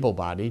you're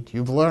able-bodied.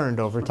 You've learned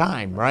over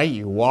time, right?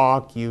 You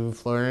walk,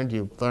 you've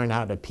learned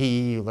how to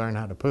pee, you learn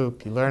how to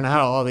poop, you learn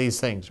how all these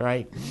things,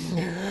 right?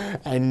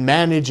 And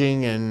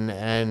managing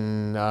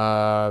and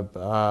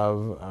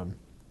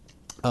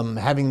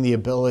having the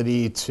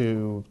ability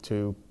to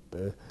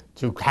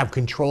have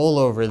control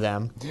over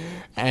them,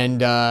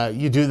 and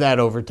you do that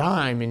over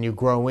time, and you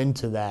grow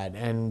into that.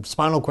 And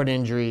spinal cord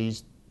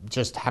injuries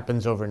just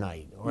happens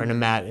overnight, or in a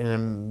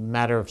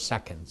matter of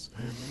seconds,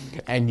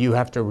 and you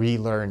have to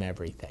relearn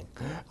everything.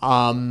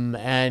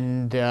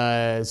 And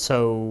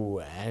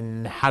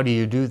how do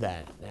you do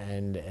that?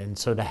 And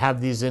so to have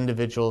these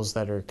individuals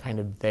that are kind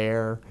of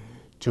there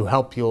to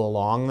help you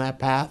along that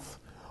path.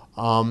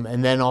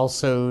 And then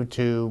also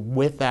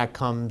with that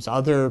comes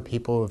other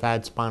people who've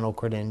had spinal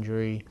cord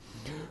injury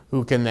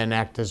who can then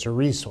act as a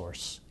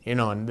resource. You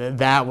know, and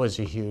that was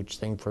a huge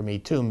thing for me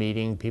too,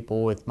 meeting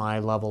people with my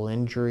level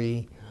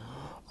injury,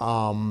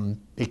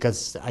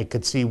 because I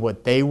could see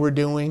what they were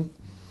doing.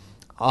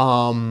 You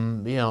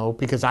know,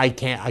 because I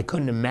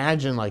couldn't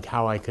imagine like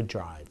how I could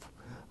drive.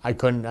 I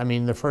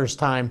mean, the first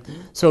time,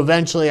 so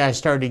eventually I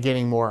started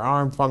getting more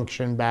arm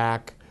function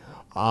back.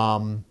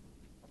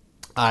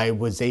 I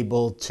was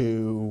able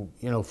to,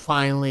 you know,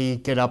 finally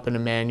get up in a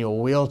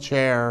manual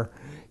wheelchair,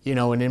 you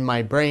know, and in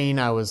my brain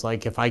I was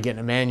like, if I get in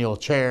a manual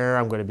chair,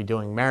 I'm going to be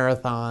doing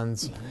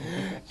marathons.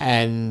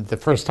 And the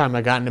first time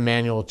I got in a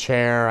manual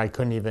chair, I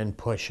couldn't even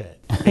push it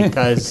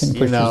because,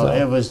 you know,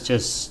 it was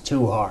just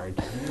too hard.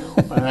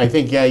 I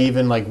think I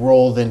even like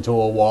rolled into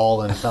a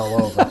wall and fell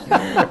over,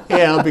 you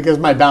know, because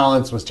my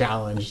balance was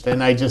challenged,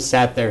 and I just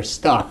sat there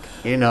stuck,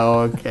 you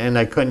know, and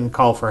I couldn't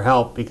call for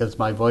help because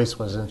my voice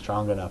wasn't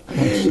strong enough.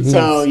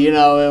 So, you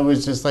know, it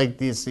was just like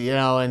these, you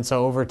know, and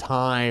so over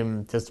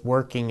time, just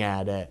working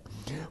at it,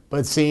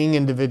 but seeing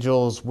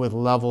individuals with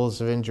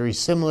levels of injury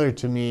similar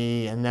to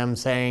me and them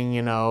saying,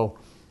 you know,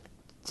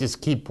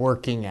 just keep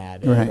working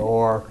at it, right,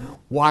 or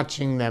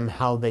watching them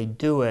how they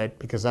do it,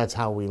 because that's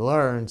how we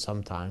learn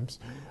sometimes.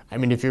 I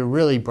mean, if you're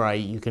really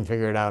bright, you can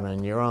figure it out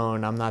on your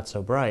own. I'm not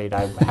so bright.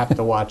 I have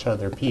to watch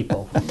other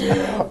people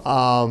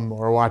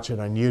or watch it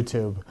on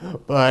YouTube.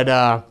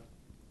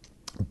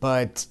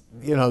 But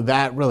you know,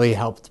 that really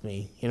helped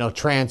me, you know,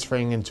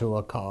 transferring into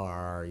a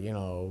car, you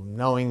know,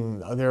 knowing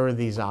there were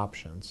these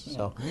options.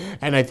 So,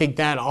 and I think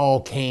that all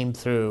came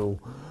through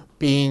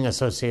being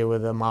associated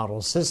with a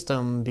model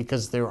system,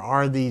 because there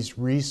are these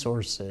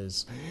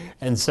resources.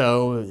 And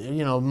so,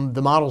 you know,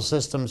 the model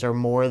systems are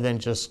more than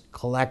just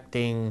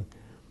collecting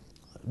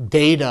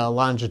data,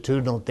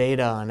 longitudinal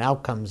data on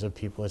outcomes of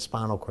people with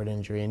spinal cord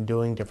injury and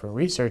doing different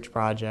research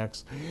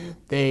projects.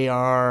 They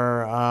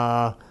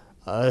are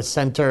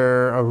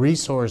a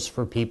resource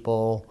for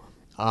people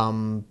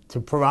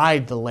to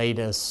provide the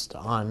latest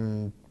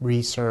on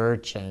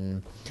research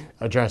and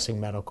addressing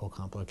medical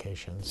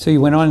complications. So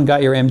you went on and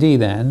got your MD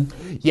then?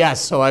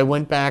 Yes, so I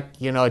went back,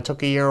 you know, I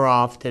took a year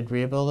off, did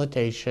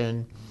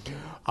rehabilitation,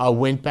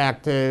 went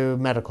back to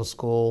medical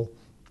school,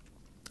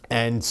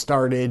 and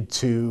started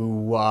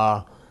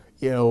to,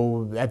 you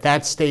know, at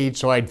that stage,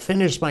 so I'd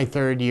finished my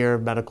third year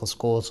of medical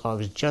school, so I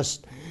was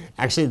just,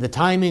 actually the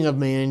timing of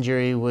my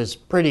injury was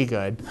pretty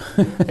good.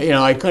 You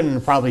know, I couldn't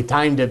have probably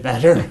timed it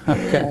better,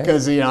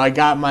 because, you know, I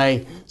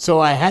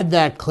had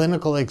that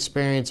clinical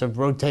experience of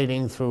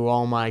rotating through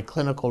all my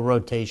clinical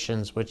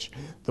rotations, which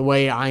the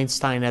way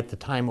Einstein at the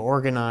time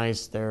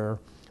organized their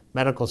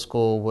medical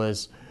school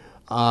was,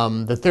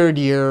 the third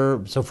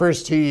year, so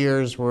first 2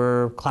 years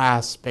were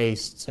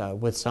class-based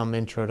with some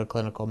intro to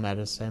clinical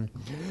medicine.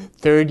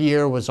 Third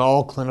year was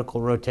all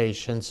clinical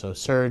rotation, so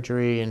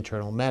surgery,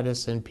 internal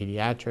medicine,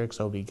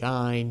 pediatrics,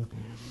 OB-GYN,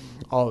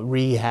 all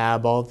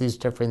rehab, all these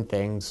different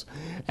things.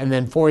 And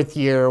then fourth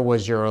year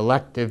was your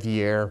elective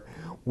year,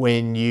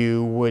 when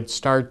you would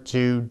start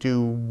to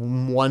do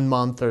 1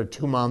 month or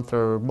 2 month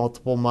or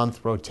multiple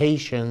month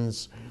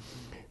rotations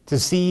to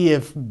see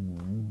if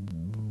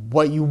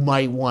what you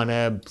might want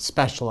to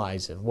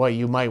specialize in, what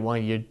you might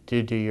want you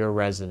to do your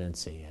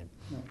residency in,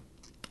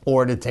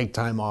 or to take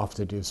time off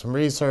to do some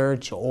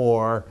research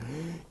or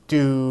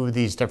do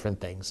these different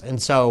things.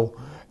 And so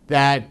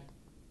that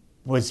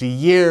was a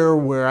year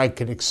where I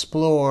could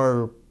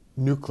explore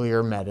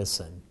nuclear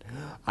medicine.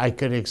 I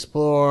could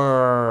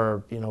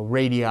explore, you know,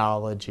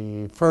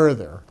 radiology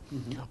further,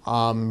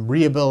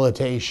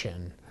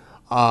 rehabilitation,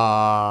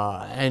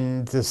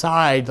 and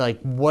decide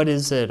like, what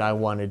is it I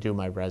want to do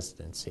my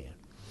residency in.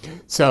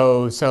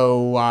 So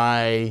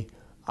I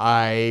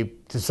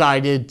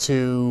decided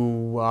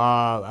to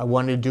I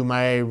wanted to do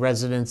my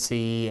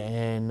residency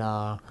in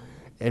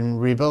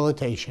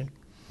rehabilitation,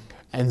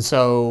 and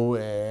so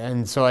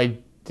I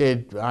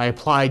I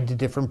applied to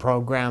different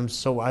programs.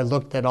 So I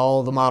looked at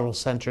all the model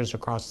centers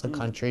across the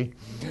country.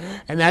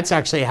 And that's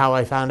actually how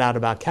I found out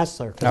about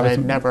Kessler, because I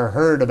had never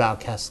heard about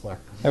Kessler.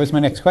 That was my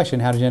next question.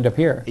 How did you end up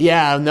here?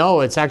 Yeah,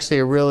 no, it's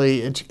actually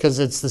because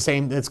it's the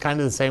same, it's kind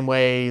of the same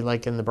way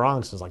like in the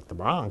Bronx. It's like the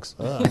Bronx.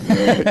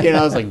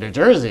 It's like New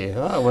Jersey.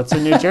 Oh, what's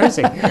in New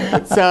Jersey?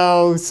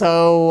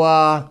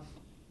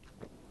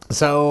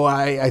 So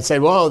I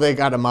said, well, they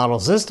got a model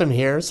system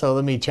here, so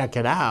let me check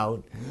it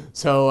out.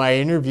 So I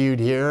interviewed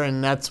here,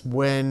 and that's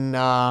when,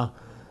 I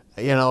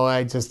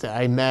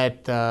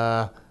met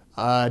Dr.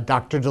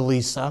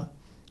 DeLisa,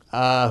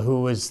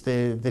 who was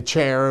the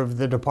chair of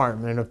the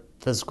Department of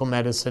Physical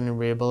Medicine and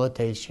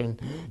Rehabilitation,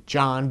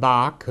 John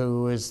Bach,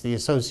 who is the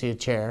associate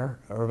chair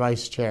or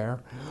vice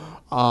chair,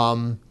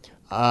 Dr.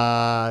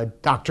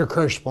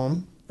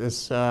 Kirschbaum,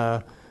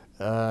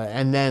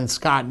 and then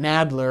Scott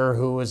Nadler,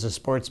 who was a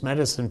sports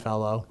medicine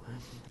fellow,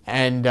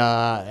 and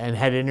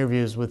had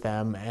interviews with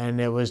them,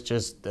 and it was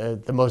just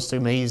the most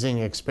amazing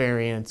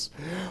experience.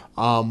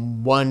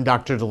 One,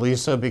 Dr.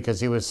 DeLisa,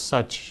 because he was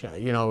such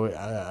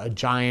a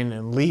giant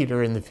and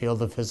leader in the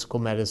field of physical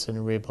medicine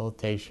and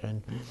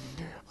rehabilitation.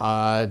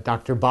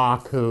 Dr.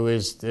 Bach, who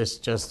is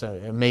just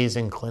an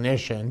amazing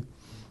clinician.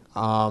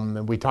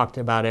 And we talked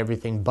about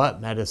everything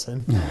but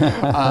medicine,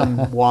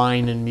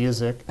 wine and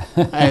music.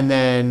 And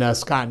then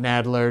Scott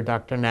Nadler,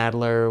 Dr.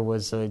 Nadler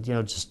was,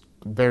 just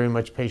very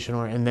much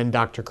patient-oriented. And then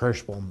Dr.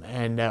 Kirschbaum.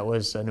 And that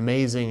was an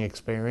amazing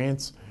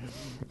experience.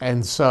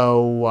 And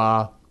so,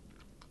 I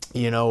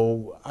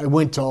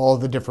went to all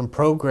the different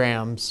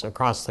programs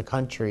across the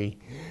country.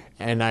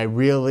 And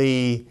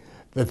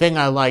the thing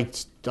I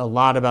liked a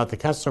lot about the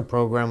Kessler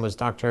program was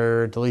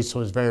Dr. DeLisa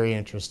was very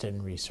interested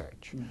in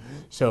research. Mm-hmm.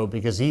 So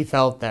because he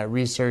felt that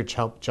research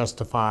helped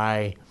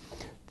justify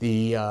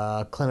the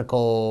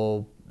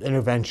clinical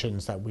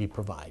interventions that we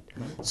provide.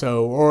 Mm-hmm.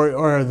 So,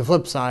 or the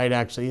flip side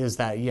actually is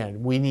that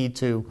we need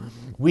to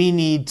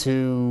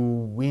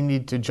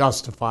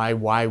justify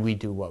why we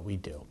do what we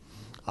do.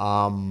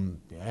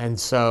 And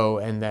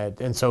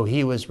so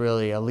he was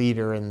really a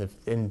leader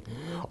in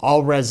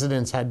all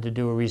residents had to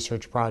do a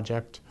research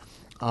project.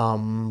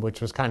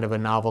 Which was kind of a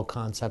novel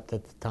concept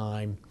at the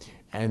time.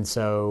 And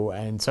so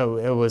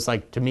it was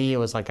like, to me, it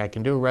was like, I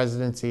can do a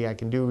residency, I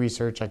can do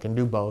research, I can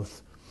do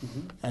both.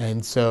 Mm-hmm.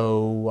 And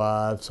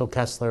so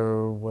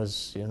Kessler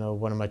was,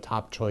 one of my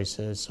top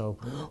choices. So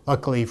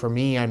luckily for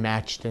me, I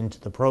matched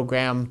into the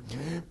program,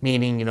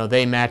 meaning,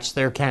 they match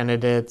their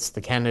candidates,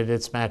 the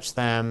candidates match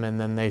them, and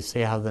then they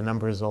see how the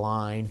numbers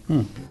align.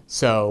 Hmm.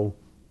 So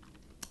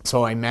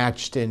I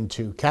matched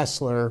into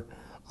Kessler.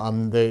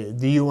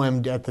 The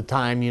UM at the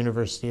time,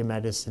 University of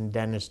Medicine,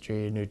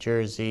 Dentistry in New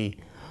Jersey,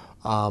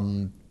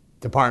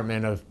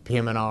 Department of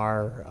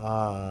PM&R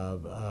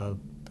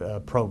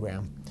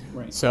program.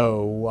 Right.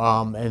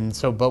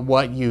 So, but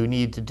what you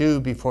need to do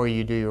before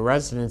you do your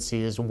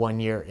residency is a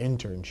 1-year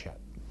internship.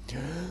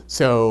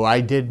 So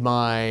I did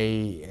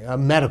my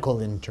medical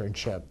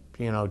internship,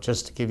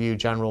 just to give you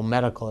general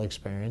medical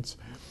experience.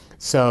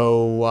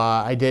 So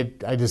I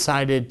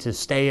decided to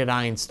stay at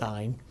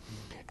Einstein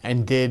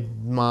and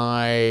did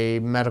my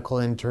medical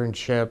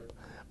internship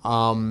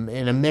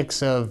in a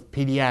mix of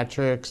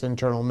pediatrics,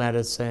 internal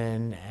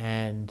medicine,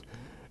 and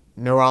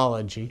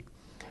neurology.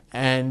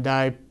 And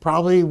I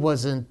probably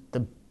wasn't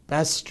the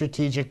best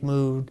strategic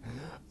move,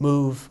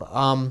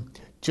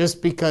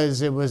 just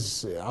because it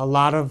was a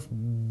lot of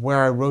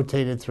where I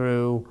rotated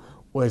through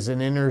was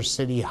an inner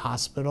city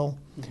hospital,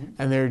 mm-hmm.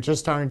 and there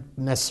just aren't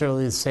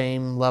necessarily the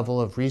same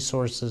level of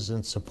resources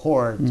and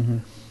support. Mm-hmm.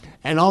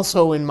 And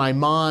also in my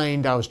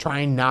mind, I was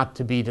trying not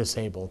to be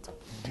disabled.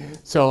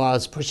 So I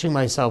was pushing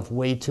myself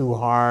way too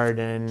hard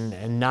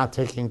and not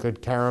taking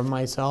good care of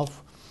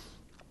myself.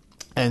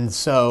 And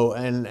so,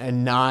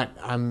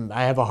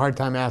 I have a hard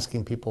time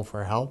asking people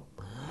for help.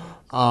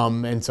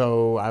 And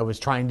so I was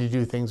trying to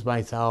do things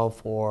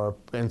myself,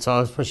 and so I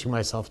was pushing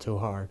myself too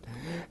hard.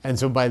 And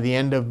so by the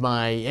end of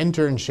my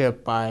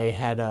internship, I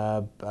had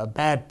a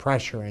bad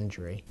pressure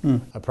injury,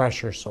 a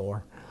pressure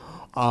sore.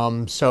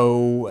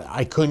 So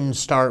I couldn't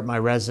start my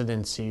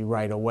residency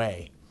right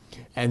away.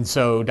 And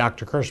so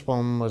Dr.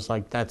 Kirschbaum was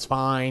like, that's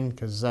fine,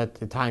 because at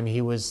the time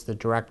he was the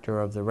director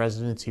of the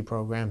residency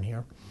program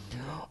here.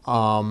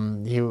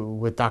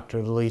 With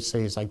Dr.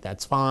 DeLisa, he's like,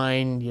 that's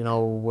fine,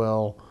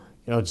 we'll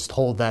just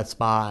hold that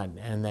spot,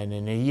 and then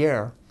in a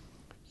year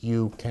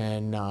you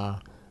can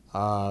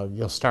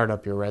you'll start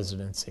up your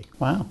residency.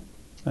 Wow,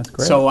 that's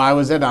great. So I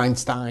was at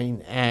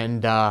Einstein,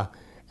 and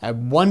at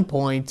one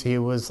point he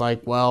was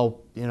like, well,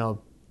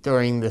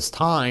 during this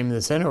time,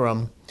 this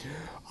interim,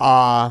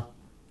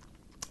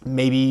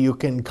 maybe you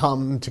can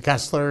come to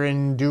Kessler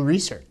and do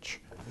research.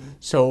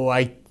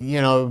 So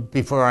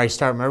before I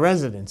start my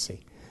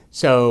residency.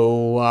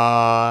 So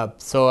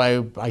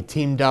I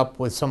teamed up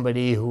with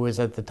somebody who was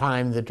at the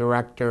time the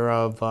director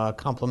of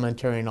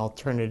complementary and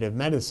alternative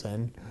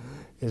medicine.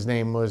 His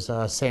name was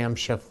Sam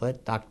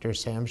Shiflett, Dr.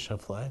 Sam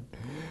Shiflett.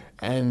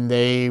 And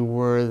they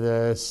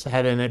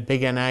had a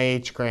big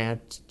NIH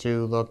grant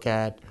to look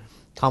at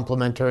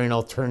complementary and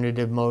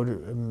alternative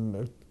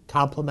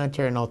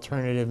complementary and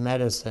alternative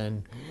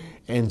medicine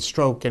in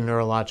stroke and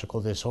neurological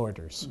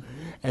disorders.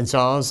 And so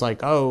I was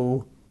like,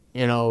 oh,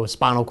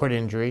 spinal cord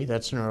injury,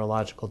 that's a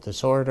neurological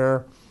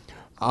disorder.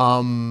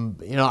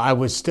 I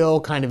was still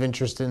kind of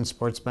interested in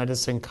sports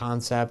medicine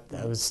concept.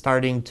 I was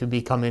starting to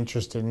become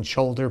interested in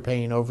shoulder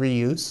pain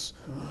overuse,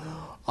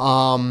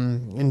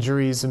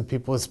 injuries in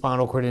people with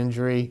spinal cord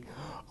injury.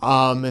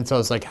 And so I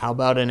was like, how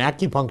about an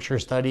acupuncture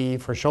study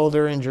for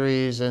shoulder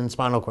injuries and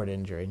spinal cord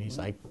injury? And he's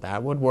like,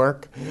 that would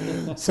work.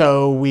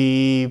 So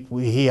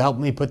he helped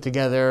me put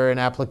together an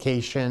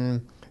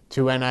application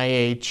to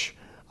NIH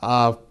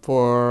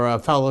for a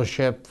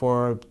fellowship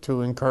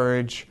to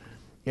encourage,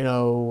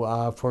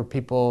 for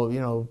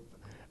people,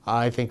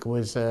 I think it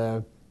was,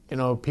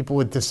 people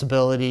with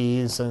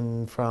disabilities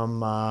and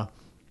from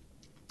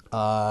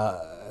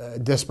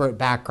disparate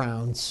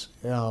backgrounds,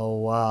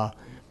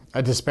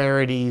 a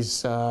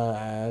disparities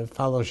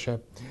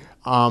fellowship,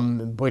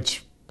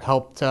 which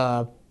helped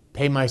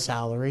pay my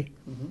salary,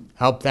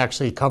 helped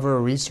actually cover a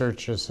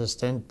research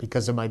assistant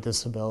because of my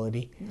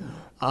disability.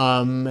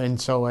 And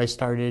so I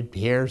started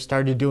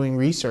doing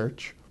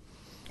research.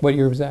 What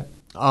year was that?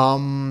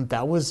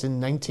 That was in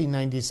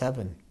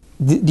 1997.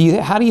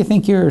 How do you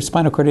think your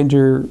spinal cord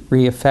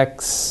injury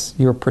affects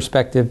your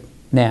perspective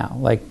now?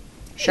 Like,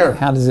 sure.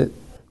 How does it?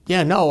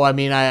 Yeah, no, I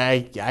mean,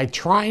 I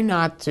try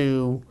not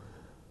to,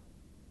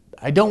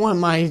 I don't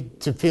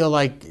want to feel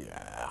like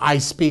I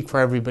speak for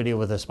everybody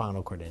with a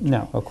spinal cord injury.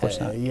 No, of course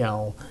not.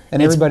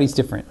 And everybody's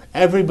different.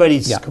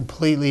 Everybody's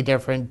completely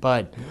different,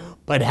 but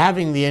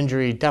having the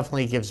injury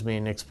definitely gives me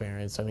an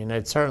experience.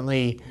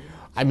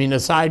 I mean,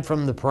 aside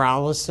from the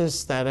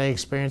paralysis that I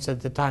experienced at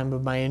the time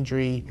of my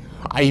injury,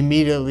 I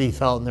immediately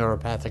felt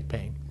neuropathic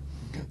pain.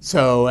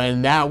 So,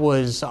 and that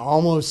was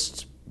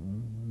almost,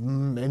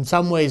 in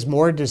some ways,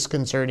 more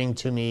disconcerting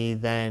to me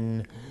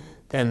than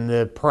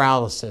the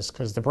paralysis,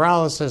 because the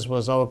paralysis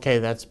was, okay,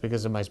 that's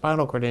because of my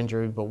spinal cord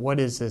injury, but what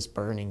is this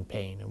burning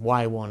pain and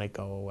why won't it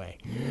go away?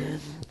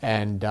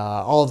 And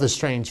all the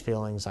strange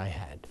feelings I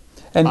had.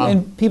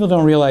 And people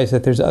don't realize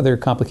that there's other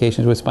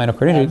complications with spinal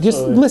cord injury.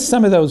 Absolutely. Just list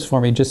some of those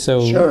for me, just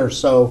so. Sure.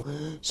 So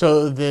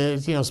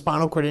the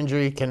spinal cord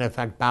injury can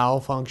affect bowel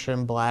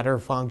function, bladder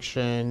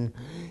function.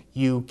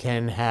 You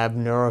can have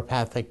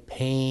neuropathic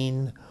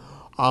pain.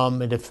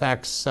 It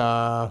affects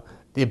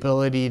the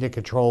ability to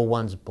control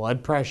one's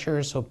blood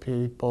pressure. So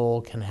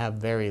people can have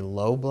very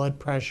low blood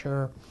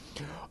pressure.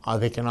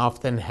 They can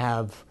often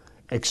have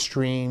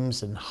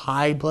extremes in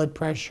high blood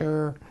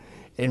pressure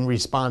in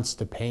response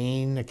to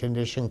pain, a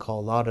condition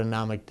called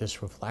autonomic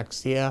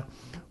dysreflexia,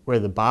 where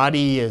the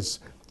body is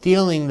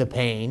feeling the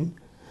pain,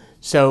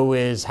 so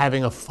is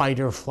having a fight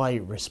or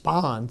flight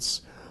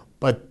response,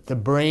 but the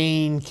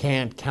brain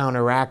can't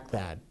counteract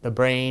that. The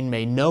brain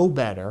may know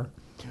better,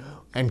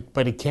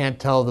 but it can't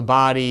tell the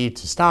body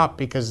to stop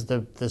because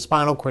the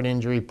spinal cord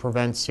injury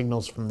prevents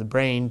signals from the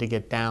brain to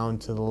get down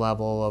to the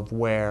level of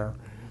where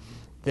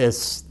where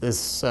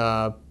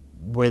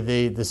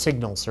the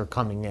signals are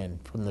coming in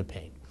from the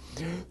pain.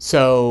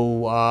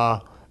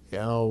 So,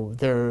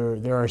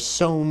 there are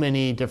so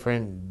many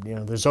different,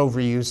 there's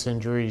overuse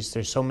injuries,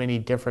 there's so many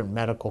different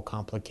medical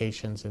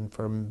complications, and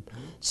for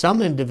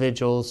some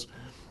individuals,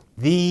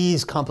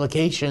 these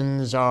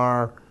complications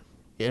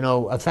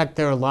affect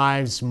their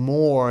lives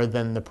more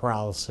than the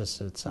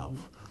paralysis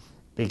itself.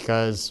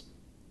 Because,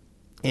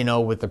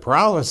 with the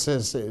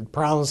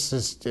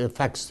paralysis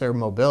affects their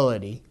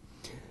mobility.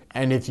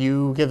 And if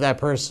you give that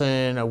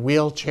person a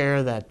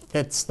wheelchair that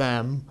fits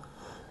them,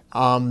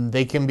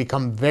 they can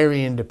become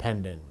very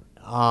independent.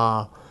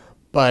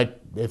 But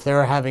if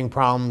they're having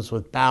problems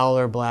with bowel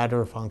or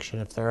bladder function,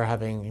 if they're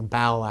having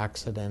bowel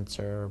accidents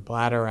or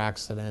bladder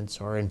accidents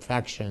or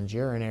infections,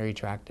 urinary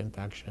tract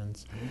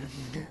infections,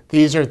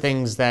 these are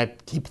things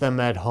that keep them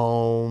at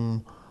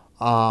home,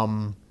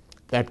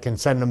 that can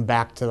send them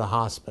back to the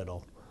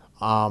hospital.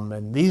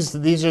 And these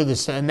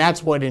are and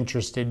that's what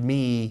interested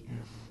me,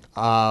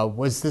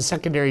 was the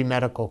secondary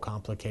medical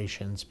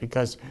complications,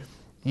 because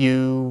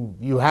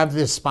you have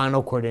this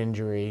spinal cord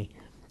injury,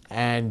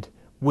 and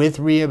with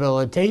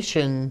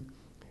rehabilitation,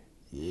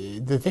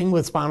 the thing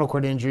with spinal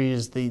cord injury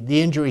is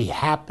the injury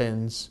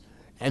happens,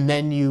 and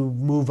then you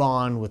move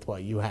on with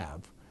what you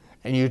have.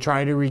 And you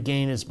try to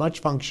regain as much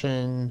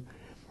function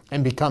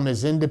and become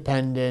as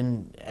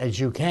independent as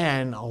you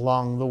can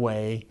along the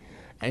way.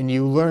 And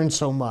you learn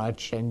so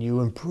much, and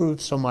you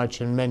improve so much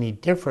in many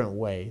different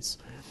ways,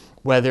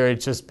 whether it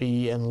just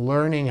be in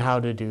learning how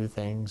to do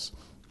things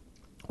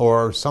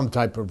or some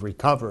type of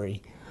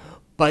recovery.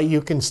 But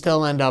you can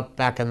still end up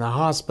back in the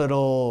hospital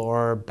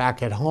or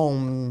back at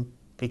home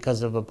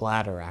because of a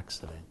bladder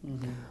accident,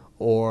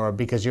 or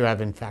because you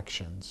have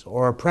infections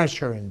or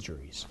pressure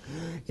injuries.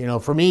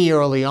 For me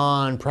early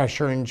on,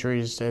 pressure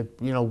injuries,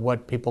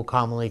 what people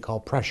commonly call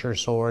pressure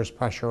sores,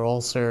 pressure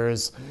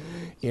ulcers,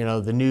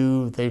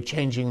 they're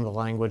changing the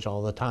language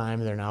all the time.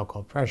 They're now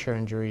called pressure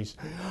injuries.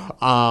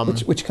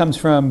 Which comes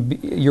from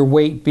your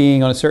weight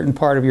being on a certain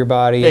part of your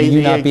body and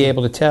you not be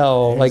able to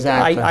tell.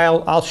 Exactly. Like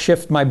I'll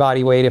shift my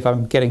body weight if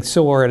I'm getting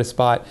sore at a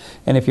spot,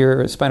 and if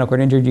you're spinal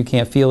cord injured, you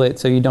can't feel it,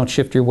 so you don't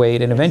shift your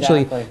weight, and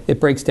eventually it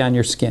breaks down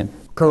your skin.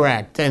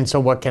 Correct. And so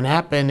what can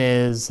happen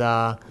is,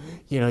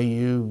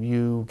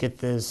 you get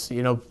this,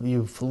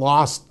 you've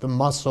lost the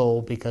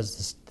muscle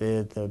because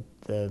the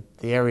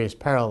area is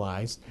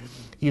paralyzed.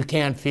 You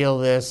can't feel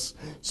this,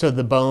 so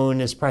the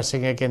bone is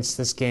pressing against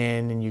the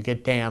skin and you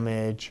get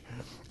damage.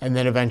 And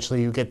then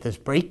eventually you get this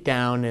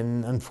breakdown,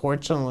 and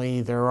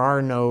unfortunately there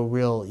are no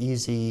real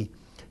easy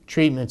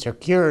treatments or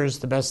cures.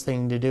 The best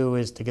thing to do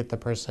is to get the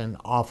person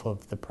off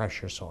of the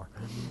pressure sore,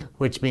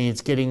 which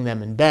means getting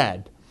them in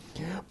bed.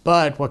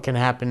 But what can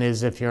happen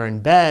is if you're in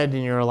bed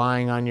and you're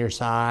lying on your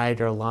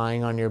side or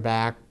lying on your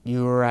back,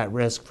 you are at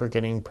risk for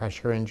getting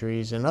pressure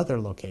injuries in other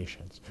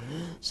locations.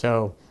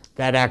 So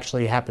that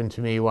actually happened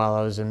to me while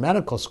I was in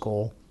medical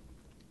school.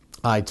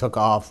 I took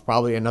off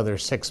probably another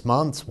 6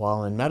 months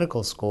while in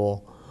medical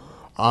school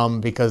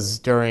because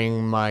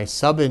during my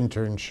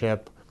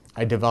sub-internship,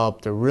 I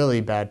developed a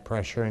really bad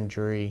pressure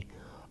injury.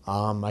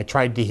 I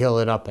tried to heal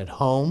it up at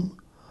home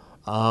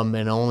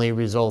and only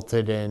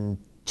resulted in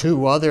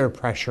 2 other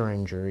pressure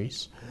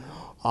injuries.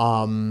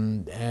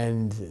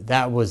 And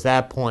that was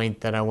that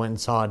point that I went and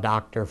saw a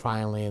doctor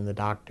finally, and the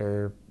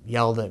doctor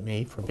yelled at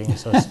me for being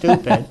so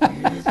stupid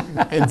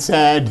and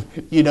said,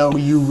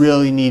 you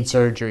really need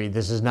surgery.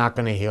 This is not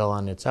going to heal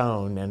on its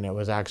own. And it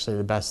was actually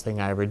the best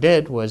thing I ever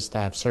did was to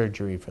have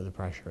surgery for the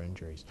pressure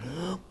injuries.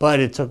 But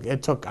it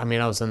took,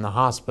 I was in the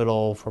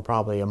hospital for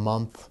probably a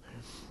month,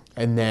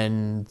 and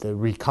then the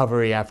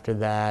recovery after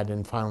that,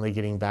 and finally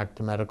getting back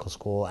to medical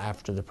school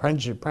after the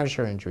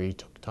pressure injury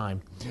took time.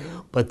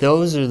 But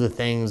those are the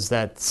things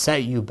that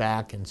set you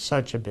back in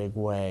such a big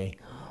way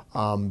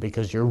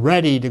because you're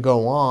ready to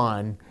go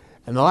on,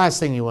 and the last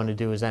thing you want to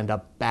do is end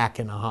up back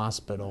in a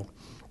hospital.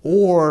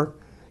 Or,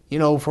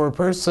 for a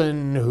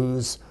person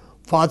who's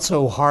fought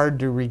so hard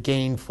to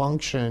regain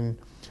function,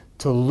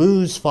 to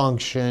lose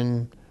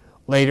function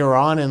later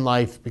on in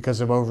life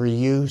because of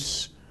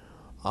overuse,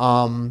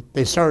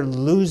 they start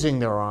losing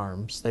their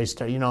arms. They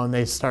start, and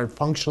they start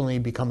functionally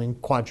becoming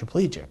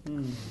quadriplegic.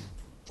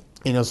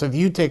 So if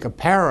you take a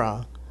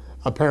paraplegic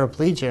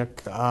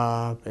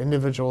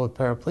individual with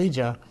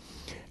paraplegia,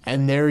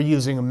 and they're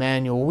using a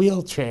manual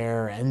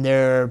wheelchair, and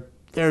they're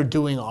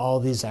doing all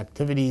these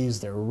activities,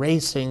 they're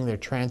racing, they're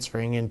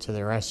transferring into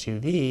their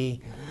SUV,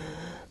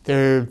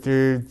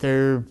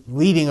 they're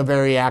leading a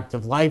very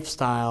active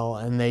lifestyle,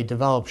 and they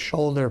develop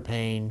shoulder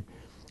pain,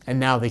 and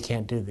now they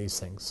can't do these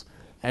things.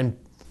 And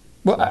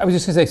well, I was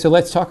just going to say, so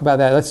let's talk about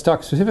that. Let's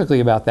talk specifically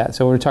about that.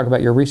 So we're going to talk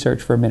about your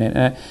research for a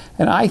minute.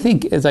 And I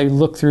think as I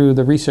look through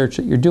the research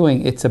that you're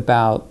doing,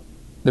 the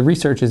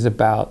research is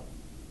about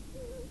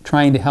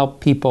trying to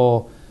help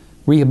people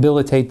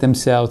rehabilitate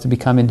themselves to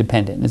become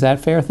independent. Is that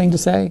a fair thing to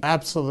say?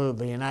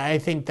 Absolutely. And I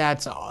think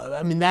that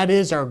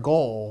is our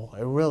goal.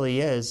 It really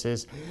is.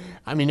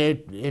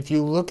 If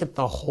you look at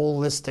the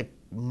holistic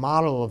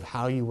model of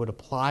how you would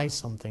apply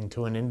something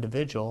to an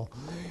individual,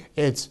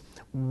 it's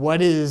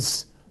what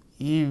is...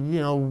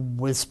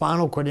 with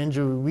spinal cord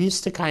injury, we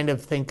used to kind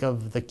of think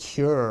of the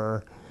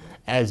cure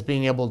as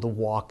being able to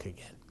walk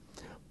again.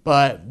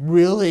 But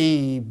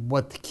really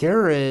what the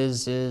cure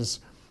is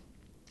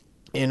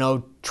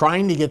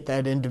trying to get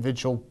that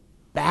individual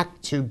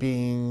back to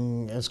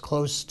being as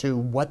close to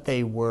what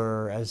they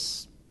were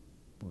as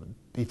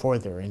before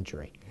their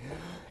injury,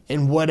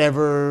 in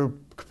whatever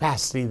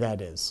capacity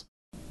that is.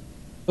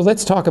 Well,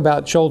 let's talk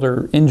about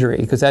shoulder injury,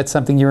 because that's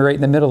something you're right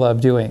in the middle of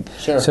doing.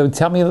 Sure. So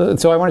tell me, I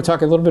want to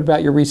talk a little bit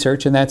about your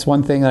research, and that's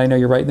one thing that I know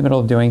you're right in the middle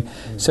of doing.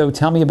 Mm-hmm. So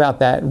tell me about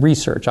that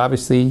research.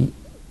 Obviously,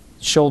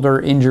 shoulder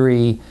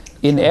injury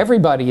in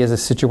everybody is a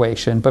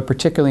situation, but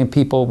particularly in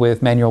people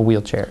with manual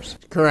wheelchairs.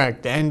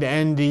 Correct.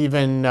 And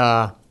even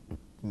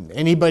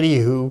anybody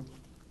who,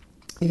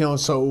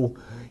 so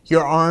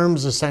your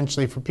arms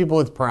essentially, for people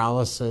with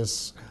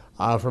paralysis,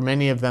 for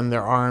many of them,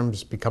 their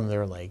arms become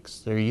their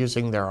legs. They're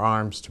using their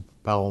arms to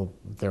propel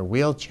their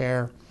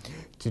wheelchair,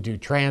 to do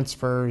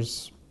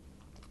transfers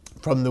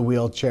from the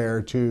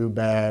wheelchair to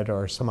bed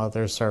or some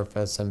other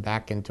surface and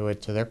back into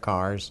it to their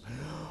cars.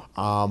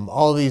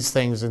 All these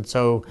things, and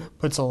so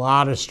puts a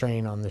lot of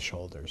strain on the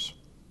shoulders.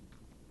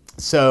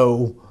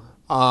 So,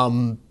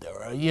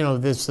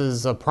 this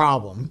is a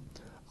problem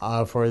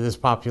for this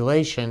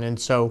population, and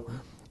so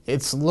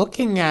it's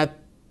looking at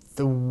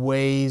the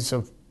ways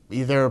of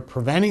either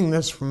preventing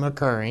this from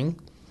occurring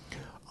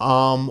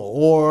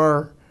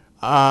or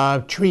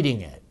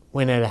treating it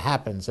when it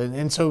happens.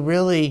 And so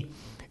really,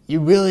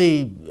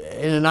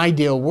 in an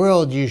ideal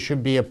world, you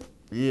should be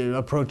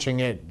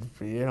approaching it,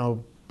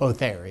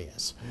 both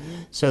areas.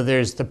 So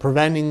there's the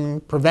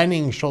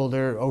preventing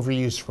shoulder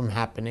overuse from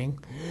happening,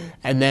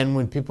 and then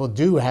when people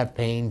do have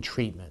pain,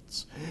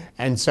 treatments.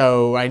 And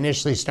so I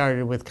initially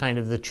started with kind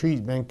of the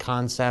treatment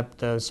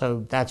concept,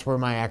 so that's where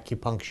my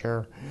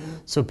acupuncture.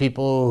 So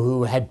people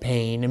who had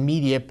pain,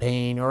 immediate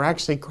pain, or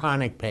actually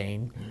chronic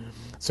pain,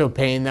 so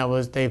pain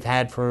that they've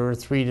had for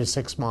 3 to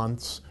 6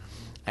 months,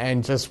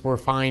 and just were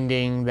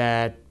finding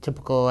that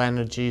typical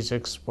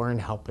analgesics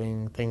weren't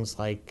helping, things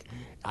like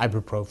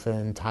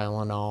ibuprofen,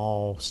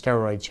 Tylenol,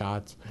 steroid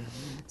shots.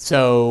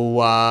 So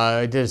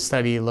I did a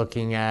study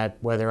looking at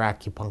whether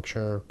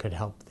acupuncture could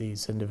help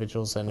these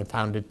individuals, and I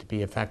found it to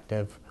be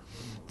effective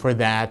for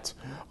that.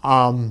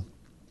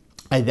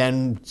 I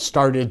then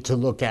started to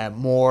look at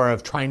more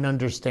of trying to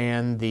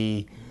understand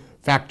the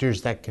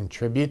factors that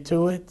contribute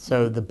to it,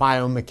 so the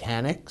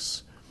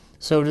biomechanics,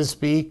 so to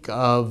speak,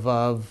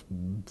 of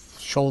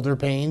shoulder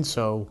pain,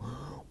 so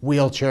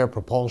wheelchair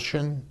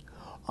propulsion,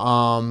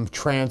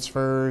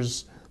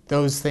 transfers,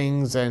 those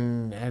things,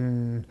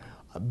 and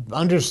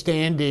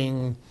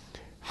understanding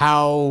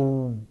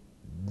how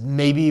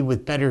maybe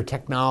with better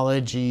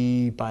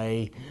technology,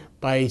 by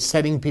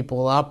setting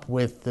people up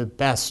with the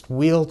best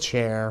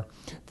wheelchair,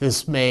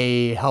 this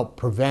may help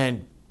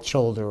prevent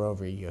shoulder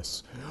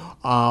overuse.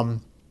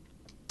 And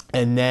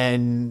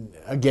then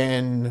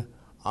again,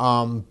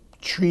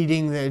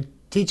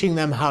 teaching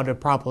them how to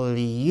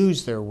properly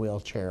use their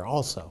wheelchair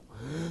also.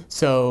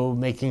 So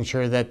making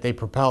sure that they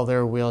propel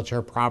their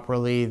wheelchair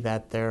properly,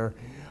 that they're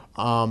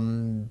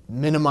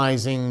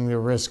minimizing the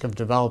risk of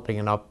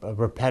developing a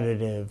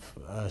repetitive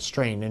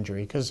strain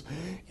injury. Because,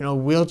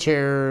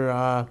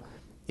 wheelchair,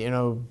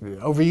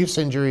 overuse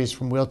injuries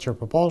from wheelchair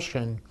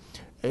propulsion,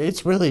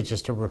 it's really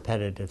just a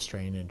repetitive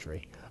strain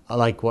injury,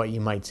 like what you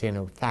might see in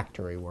a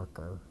factory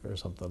worker or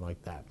something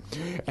like that.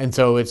 And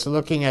so it's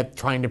looking at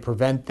trying to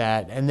prevent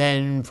that. And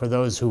then for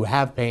those who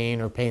have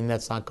pain or pain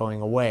that's not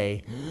going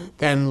away,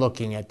 then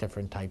looking at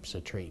different types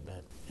of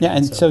treatment. Yeah,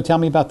 and so tell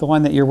me about the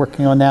one that you're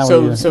working on now.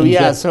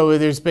 So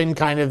there's been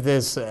kind of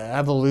this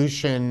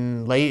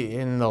evolution late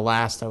in the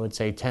last, I would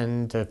say,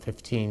 10 to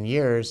 15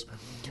 years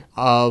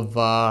of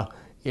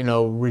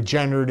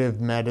regenerative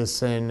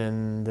medicine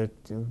and the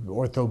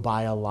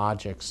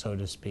orthobiologics, so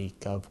to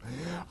speak,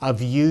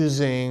 of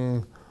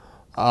using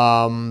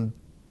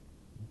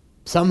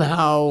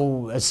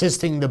somehow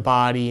assisting the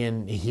body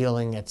in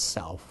healing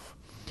itself.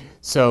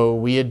 So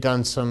we had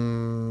done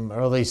an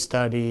early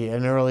study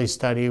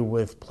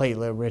with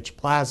platelet-rich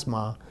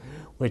plasma,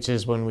 which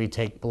is when we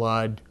take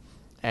blood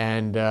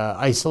and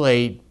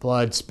isolate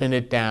blood, spin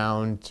it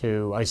down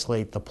to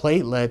isolate the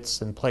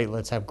platelets, and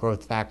platelets have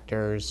growth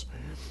factors.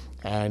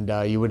 And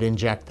you would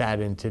inject that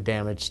into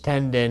damaged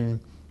tendon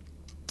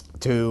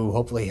to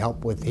hopefully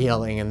help with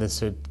healing. And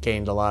this had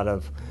gained a lot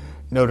of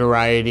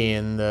notoriety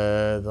in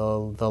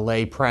the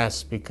lay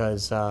press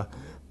because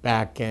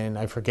back in,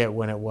 I forget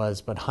when it was,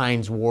 but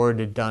Hines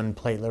Ward had done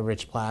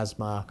platelet-rich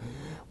plasma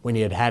when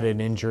he had an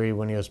injury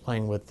when he was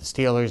playing with the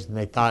Steelers, and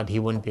they thought he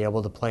wouldn't be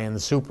able to play in the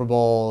Super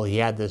Bowl. He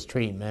had this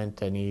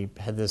treatment, and he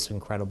had this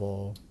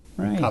incredible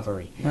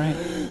recovery. Right.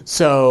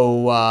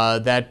 So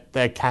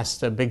that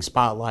cast a big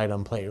spotlight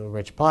on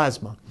platelet-rich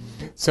plasma.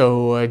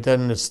 So I'd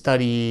done a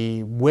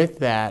study with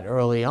that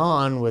early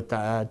on with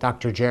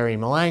Dr. Jerry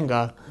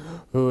Malanga,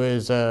 who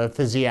is a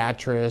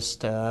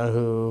physiatrist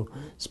who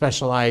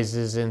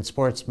specializes in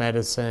sports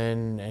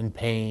medicine and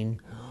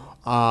pain.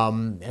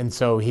 And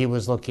so he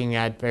was looking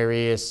at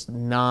various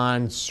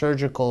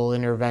non-surgical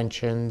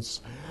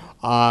interventions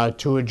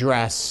to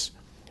address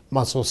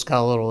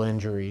musculoskeletal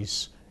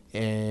injuries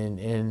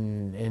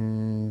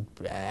in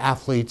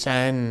athletes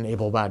and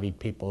able-bodied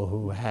people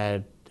who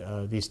had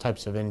these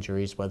types of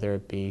injuries, whether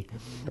it be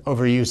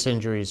overuse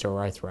injuries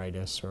or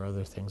arthritis or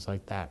other things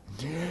like that.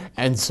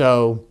 And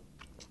so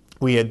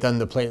we had done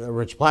the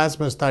platelet-rich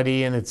plasma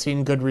study and had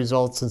seen good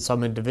results in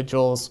some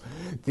individuals.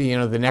 The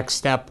next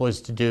step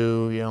was to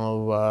do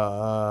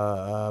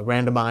a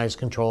randomized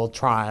controlled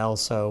trial,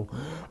 so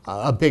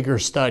a bigger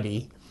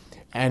study.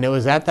 And it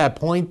was at that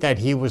point that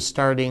he was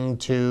starting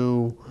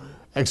to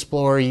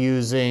explore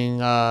using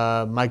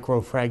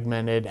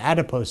microfragmented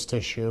adipose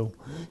tissue.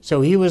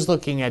 So he was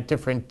looking at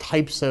different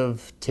types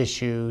of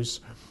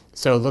tissues,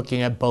 so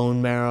looking at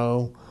bone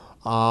marrow,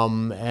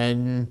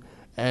 and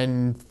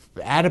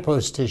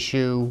adipose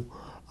tissue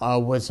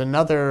was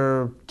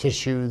another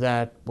tissue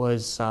that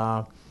was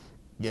an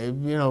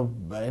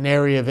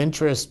area of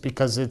interest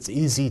because it's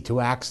easy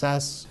to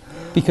access.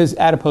 Because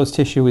adipose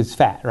tissue is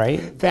fat,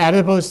 right?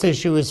 Adipose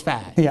tissue is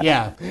fat,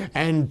 yeah.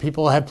 And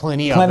people have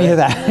plenty of it. Plenty of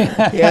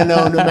that.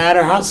 No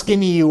matter how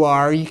skinny you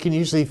are, you can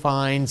usually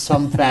find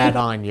some fat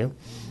on you.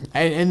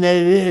 And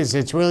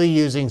it's really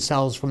using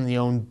cells from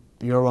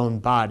your own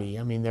body.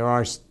 I mean, there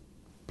are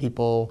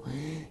people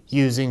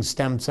using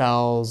stem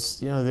cells.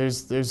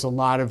 There's a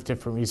lot of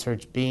different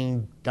research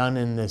being done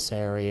in this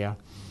area.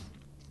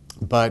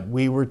 but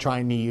we were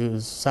trying to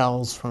use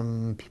cells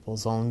from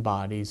people's own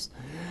bodies.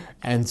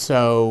 And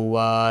so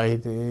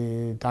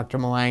Dr.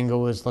 Malanga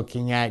was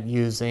looking at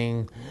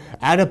using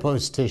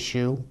adipose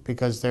tissue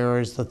because there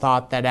is the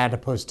thought that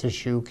adipose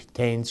tissue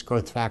contains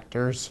growth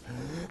factors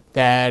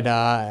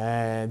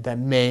that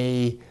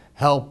may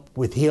help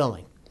with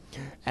healing.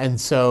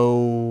 And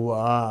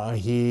so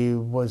he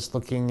was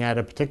looking at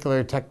a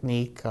particular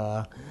technique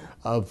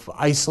of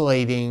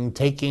isolating,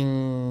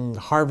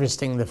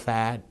 harvesting the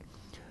fat,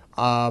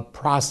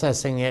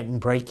 processing it and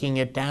breaking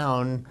it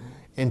down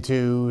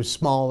into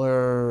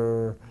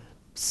smaller,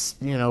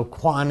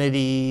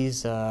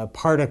 quantities,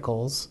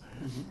 particles,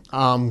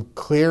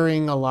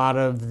 clearing a lot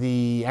of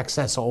the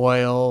excess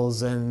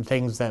oils and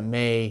things that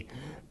may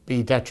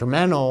be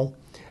detrimental,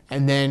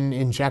 and then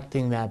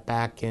injecting that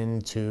back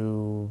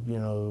into,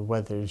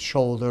 whether it's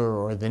shoulder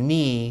or the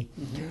knee,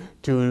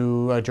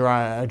 to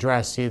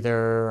address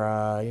either,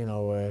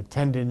 a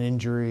tendon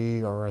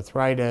injury or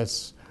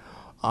arthritis,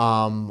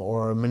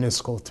 or a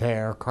meniscal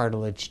tear,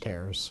 cartilage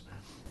tears.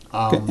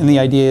 And the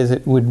idea is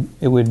it would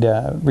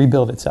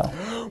rebuild itself.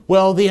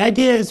 Well, the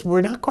idea is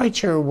we're not quite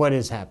sure what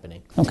is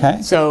happening. Okay.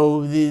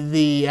 So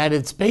the at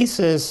its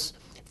basis,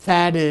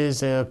 fat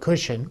is a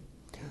cushion.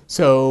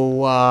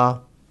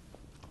 So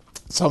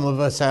some of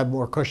us have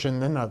more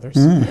cushion than others,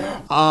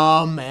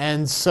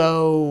 and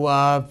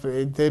so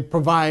it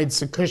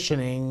provides a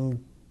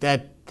cushioning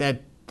that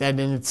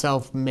in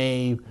itself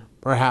may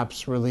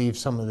perhaps relieve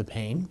some of the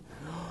pain.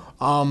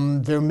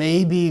 There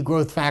may be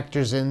growth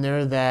factors in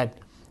there that,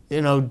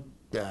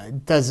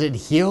 does it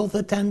heal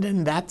the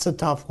tendon? That's a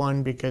tough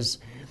one because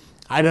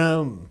I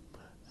don't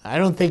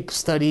think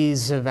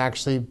studies have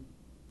actually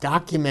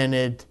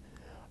documented.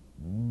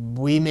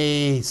 We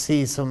may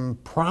see some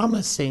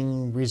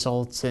promising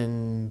results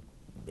in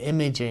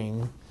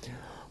imaging,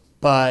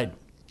 but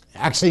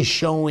actually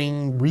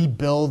showing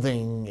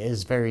rebuilding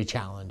is very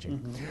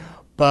challenging.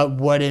 But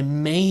what it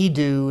may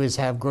do is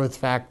have growth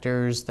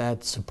factors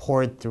that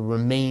support the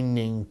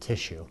remaining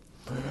tissue.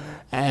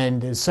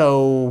 And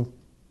so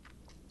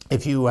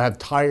if you have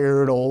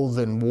tired, old,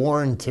 and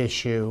worn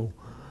tissue,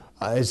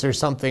 is there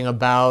something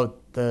about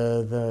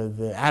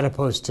the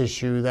adipose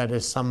tissue that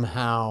is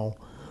somehow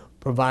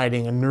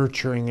providing a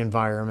nurturing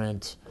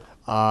environment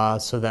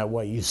so that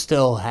what you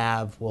still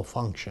have will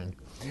function?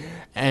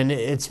 And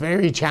it's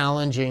very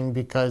challenging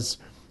because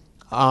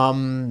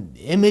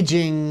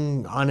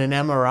imaging on an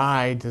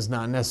MRI does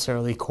not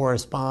necessarily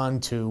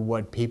correspond to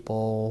what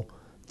people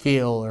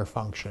feel or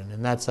function.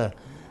 And that's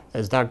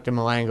as Dr.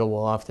 Malanga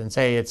will often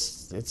say,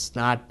 it's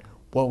not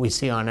what we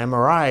see on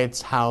MRI,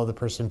 it's how the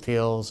person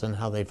feels and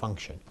how they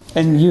function.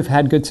 And you've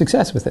had good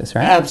success with this,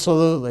 right?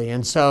 Absolutely.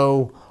 And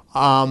so,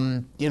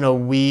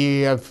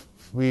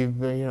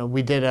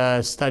 we did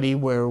a study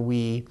where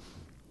we,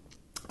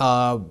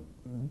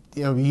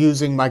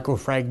 using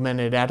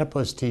microfragmented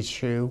adipose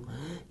tissue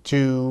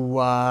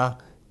to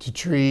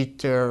treat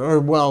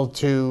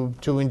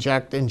to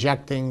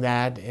injecting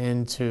that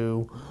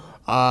into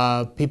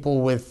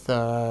people with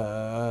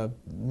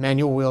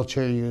manual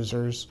wheelchair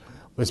users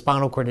with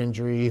spinal cord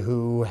injury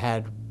who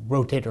had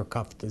rotator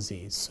cuff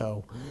disease,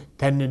 so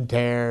tendon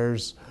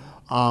tears,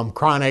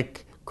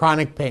 chronic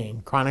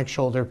pain, chronic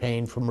shoulder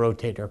pain from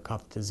rotator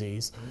cuff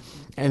disease.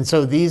 And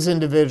so these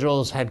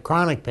individuals had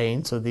chronic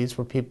pain, so these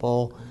were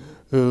people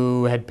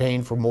who had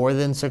pain for more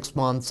than 6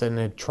 months and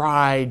had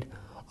tried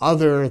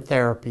other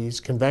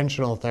therapies,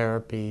 conventional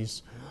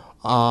therapies,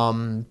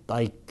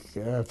 like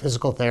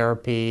physical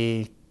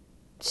therapy,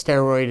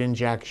 steroid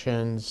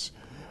injections,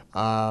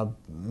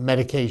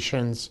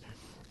 medications,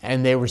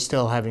 and they were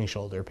still having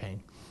shoulder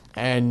pain.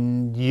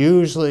 And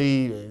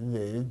usually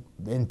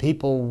in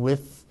people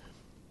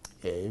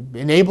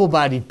in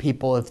able-bodied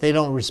people, if they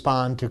don't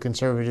respond to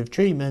conservative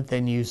treatment,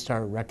 then you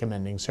start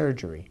recommending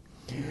surgery.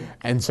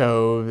 And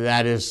so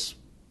that is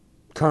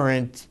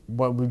current,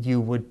 what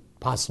you would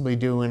possibly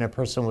do in a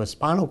person with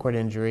spinal cord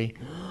injury.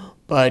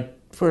 But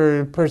for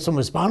a person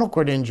with spinal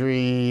cord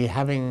injury,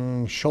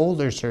 having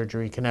shoulder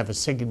surgery can have a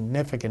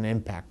significant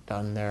impact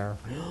on their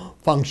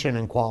function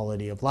and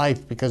quality of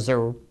life because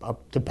they're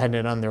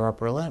dependent on their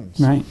upper limbs.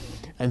 Right.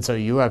 And so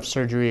you have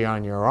surgery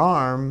on your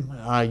arm,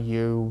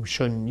 you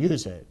shouldn't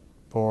use it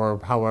for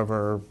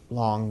however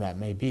long that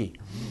may be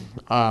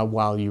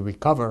while you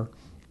recover.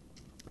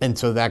 And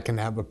so that can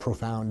have a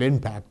profound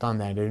impact on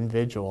that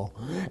individual.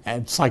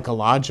 And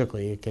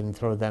psychologically, it can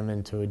throw them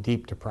into a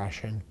deep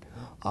depression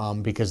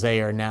because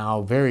they are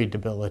now very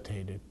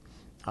debilitated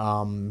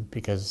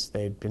because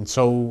they've been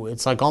so,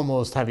 it's like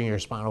almost having your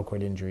spinal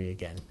cord injury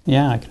again.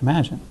 Yeah, I can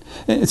imagine.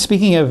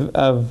 Speaking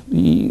of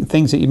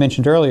things that you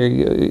mentioned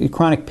earlier,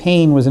 chronic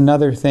pain was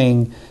another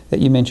thing that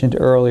you mentioned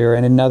earlier,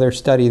 and another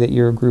study that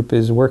your group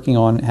is working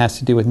on has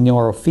to do with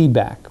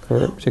neurofeedback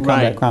to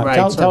combat chronic. Right.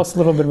 Tell us a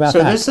little bit about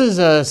that. So this is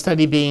a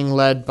study being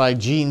led by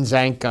Gene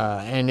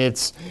Zanka, and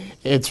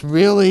it's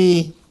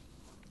really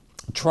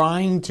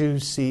trying to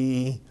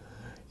see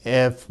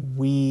if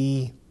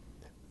we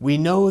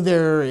know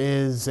there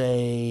is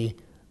a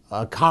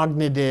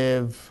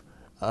cognitive,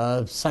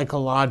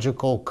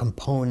 psychological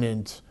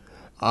component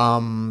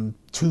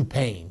to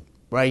pain,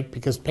 right?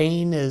 Because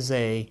pain is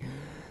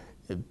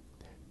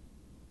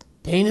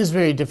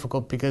very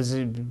difficult because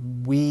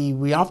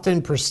we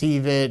often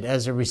perceive it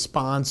as a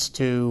response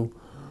to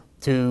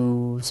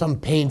some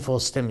painful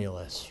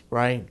stimulus,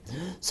 right?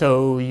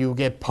 So you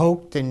get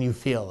poked and you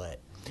feel it.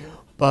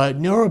 But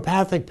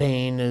neuropathic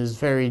pain is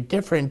very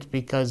different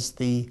because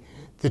the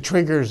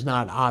trigger is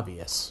not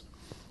obvious.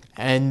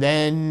 And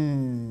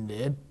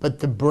then, but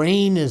the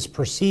brain is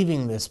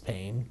perceiving this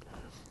pain,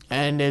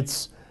 and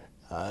it's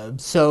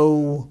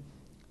so,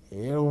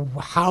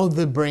 how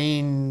the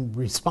brain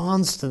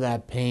responds to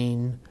that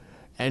pain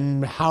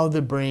and how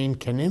the brain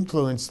can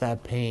influence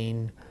that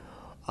pain,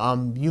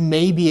 you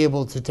may be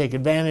able to take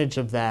advantage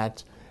of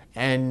that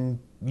and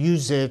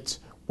use it,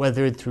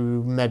 whether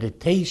through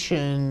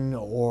meditation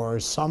or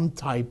some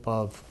type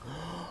of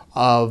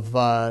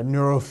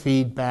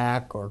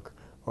neurofeedback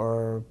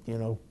or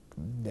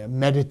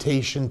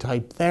meditation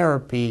type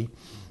therapy,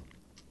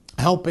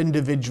 help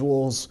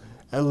individuals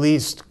at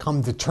least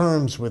come to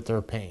terms with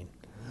their pain.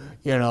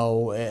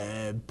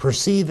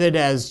 Perceive it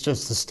as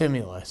just a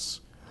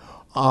stimulus.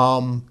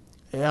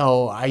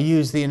 I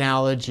use the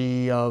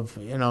analogy of,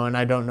 and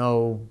I don't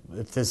know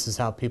if this is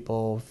how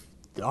people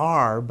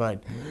are,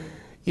 but,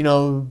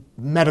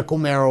 medical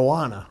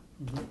marijuana.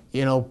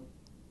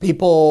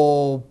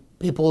 People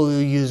who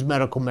use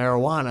medical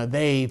marijuana,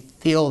 they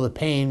feel the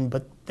pain,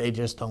 but they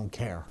just don't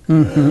care,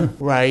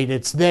 right?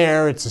 It's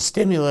there, it's a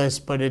stimulus,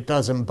 but it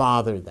doesn't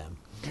bother them.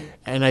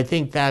 And I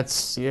think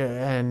that's,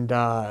 having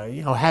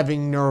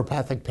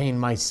neuropathic pain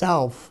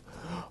myself,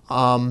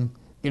 I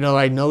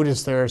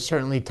notice there are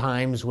certainly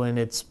times when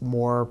it's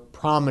more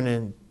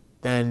prominent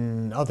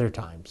than other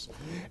times.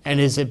 And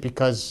is it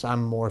because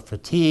I'm more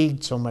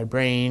fatigued, so my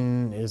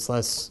brain is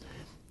less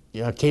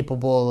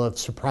capable of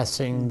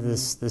suppressing the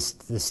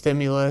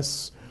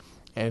stimulus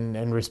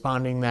and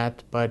responding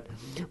that? But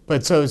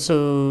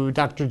so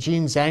Dr.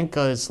 Jean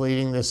Zanka is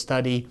leading this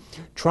study,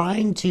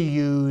 trying to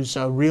use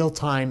a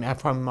real-time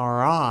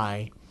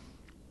fMRI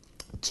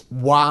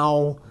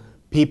while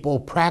people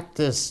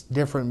practice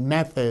different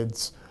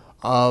methods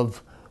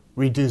of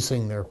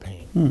reducing their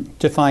pain.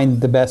 To find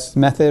the best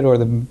method or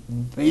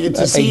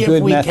to see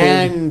if we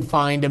can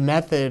find a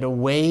method, a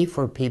way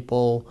for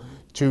people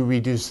to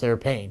reduce their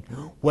pain,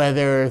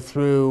 whether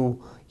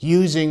through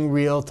using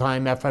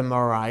real-time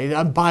fMRI,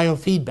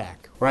 biofeedback,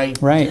 right?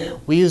 Right.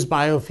 We use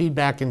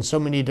biofeedback in so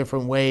many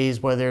different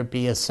ways, whether it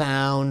be a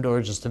sound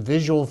or just a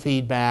visual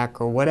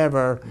feedback or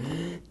whatever,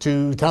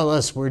 to tell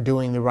us we're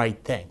doing the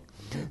right thing.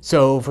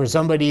 So for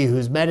somebody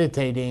who's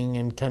meditating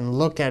and can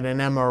look at an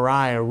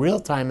MRI, a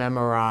real-time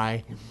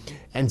MRI,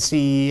 and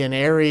see an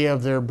area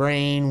of their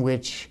brain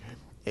which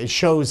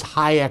shows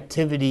high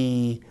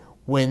activity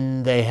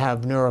when they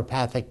have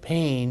neuropathic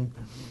pain,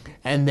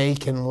 and they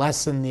can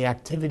lessen the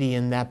activity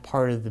in that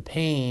part of the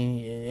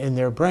pain in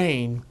their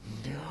brain,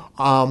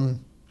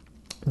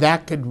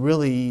 that could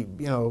really,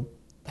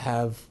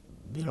 have,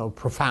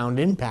 profound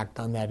impact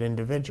on that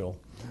individual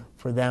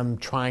for them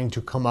trying to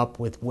come up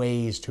with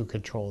ways to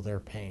control their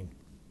pain.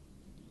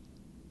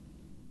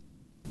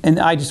 And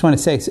I just want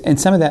to say, and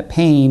some of that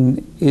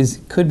pain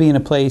could be in a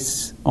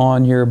place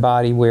on your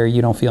body where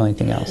you don't feel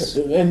anything else.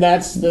 And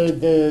that's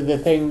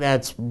the thing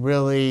that's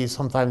really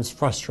sometimes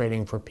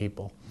frustrating for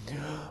people.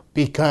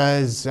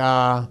 Because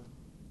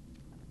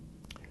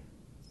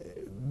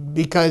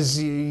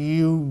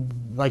you,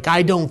 like,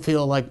 I don't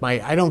feel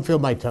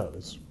my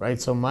toes,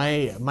 right? So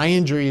my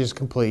injury is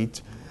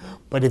complete,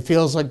 but it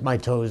feels like my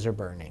toes are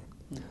burning.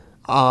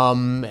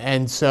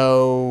 And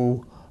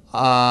so,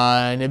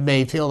 and it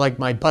may feel like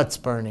my butt's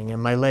burning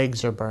and my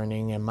legs are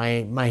burning and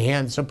my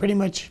hands. So pretty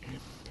much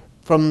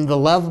from the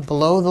level,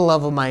 below the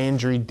level of my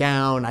injury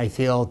down, I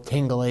feel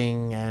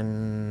tingling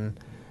and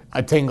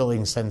a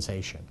tingling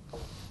sensation.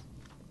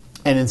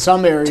 And in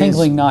some areas...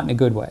 Tingling not in a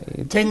good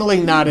way.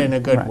 Tingling not in a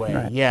good way.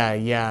 Right.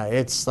 Yeah.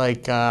 It's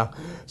like,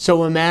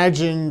 so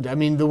imagine,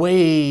 the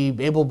way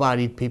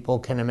able-bodied people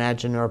can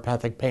imagine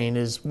neuropathic pain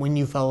is when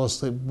you fall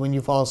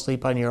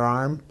asleep on your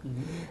arm,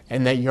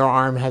 and that your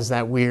arm has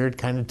that weird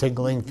kind of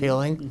tingling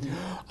feeling.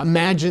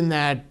 Imagine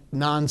that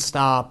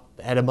nonstop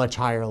at a much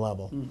higher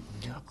level.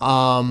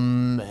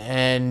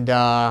 And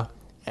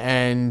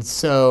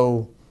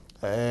so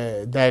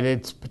that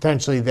it's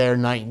potentially there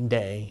night and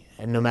day.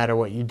 And no matter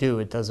what you do,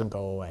 it doesn't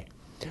go away.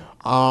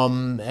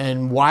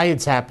 And why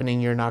it's happening,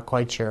 you're not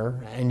quite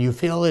sure. And you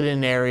feel it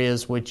in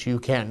areas which you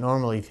can't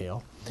normally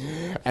feel.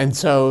 And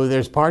so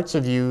there's parts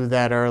of you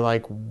that are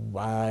like,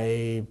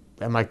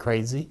 am I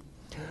crazy?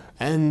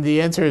 And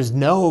the answer is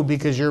no,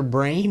 because your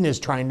brain is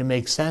trying to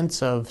make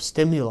sense of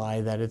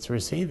stimuli that it's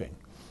receiving.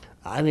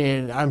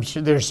 I'm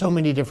sure there's so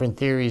many different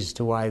theories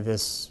to why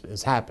this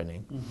is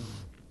happening.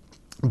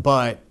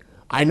 But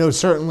I know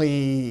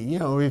certainly,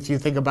 if you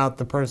think about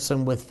the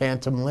person with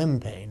phantom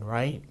limb pain,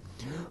 right?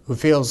 Who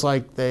feels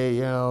like they,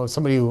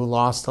 somebody who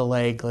lost a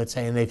leg, let's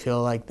say, and they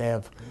feel like they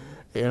have,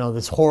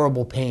 this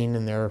horrible pain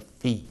in their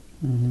feet.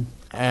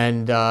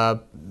 And,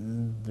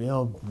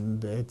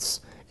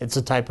 it's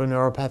a type of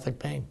neuropathic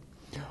pain.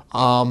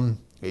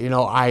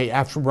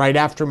 Right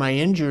after my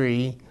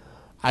injury,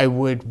 I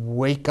would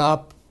wake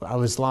up, I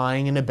was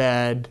lying in a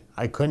bed,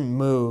 I couldn't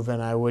move,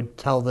 and I would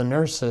tell the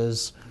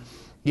nurses,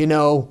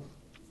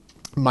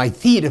 my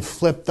feet have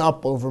flipped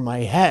up over my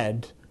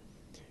head.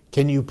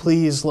 Can you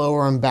please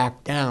lower them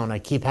back down? I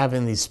keep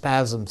having these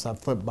spasms that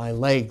flip my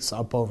legs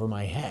up over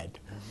my head.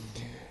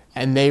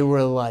 And they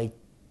were like,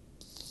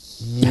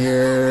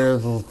 your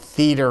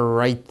feet are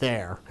right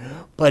there.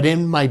 But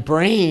in my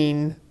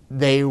brain,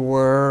 they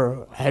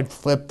had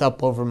flipped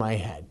up over my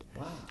head.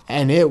 Wow.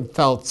 And it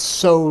felt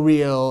so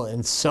real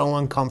and so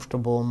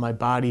uncomfortable. My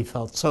body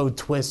felt so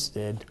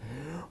twisted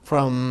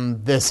from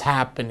this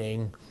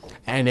happening.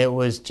 And it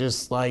was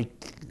just like,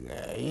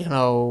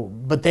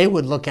 but they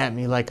would look at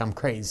me like I'm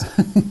crazy.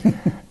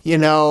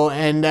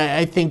 And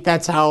I think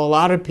that's how a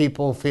lot of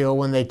people feel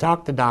when they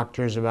talk to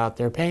doctors about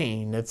their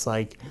pain. It's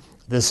like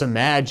this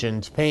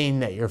imagined pain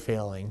that you're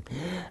feeling.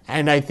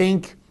 And I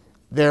think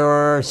there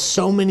are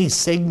so many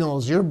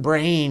signals. Your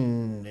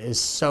brain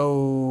is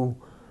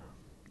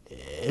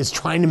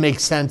trying to make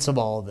sense of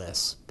all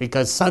this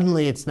because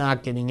suddenly it's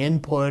not getting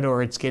input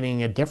or it's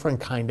getting a different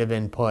kind of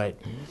input.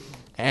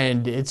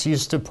 And it's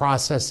used to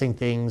processing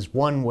things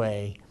one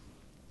way,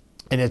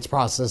 and it's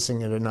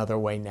processing it another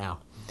way now.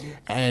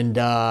 And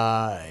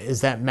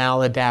is that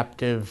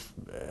maladaptive,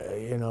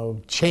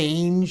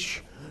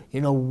 change?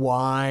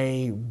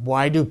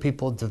 Why do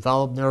people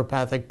develop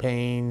neuropathic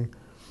pain?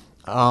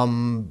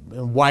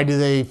 Why do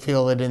they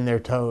feel it in their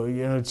toe?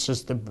 It's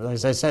just,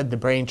 as I said, the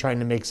brain trying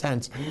to make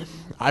sense.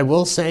 I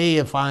will say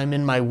if I'm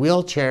in my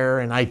wheelchair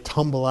and I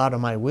tumble out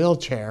of my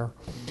wheelchair,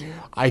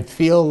 I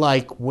feel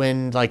like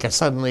when, I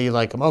suddenly,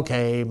 I'm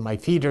okay, my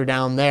feet are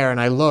down there,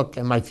 and I look,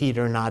 and my feet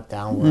are not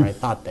down where I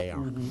thought they are.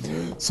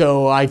 Mm-hmm.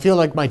 So I feel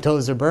like my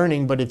toes are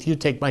burning, but if you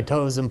take my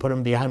toes and put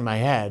them behind my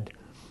head,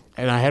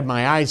 and I had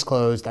my eyes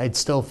closed, I'd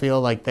still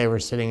feel like they were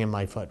sitting in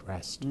my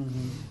footrest.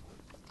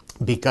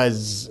 Mm-hmm.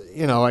 Because,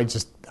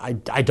 I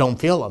don't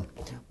feel them.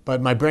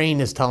 But my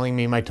brain is telling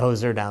me my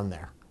toes are down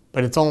there.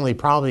 But it's only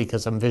probably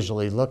because I'm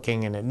visually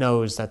looking and it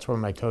knows that's where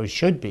my toes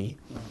should be.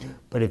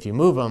 But if you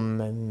move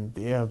them,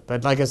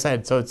 but like I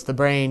said, so it's the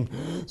brain.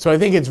 So I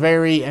think it's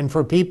and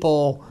for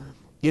people,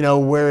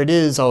 where it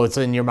is, it's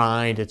in your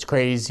mind, it's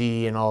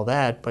crazy and all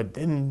that. But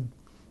in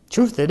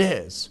truth, it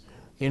is,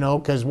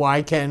 because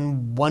why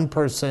can one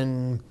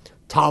person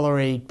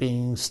tolerate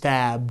being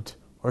stabbed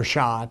or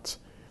shot,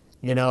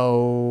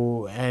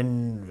 and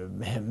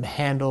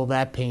handle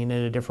that pain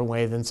in a different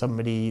way than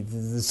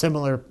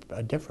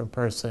a different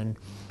person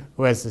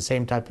who has the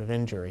same type of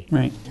injury.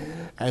 Right.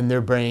 And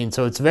their brain.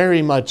 So it's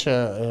very much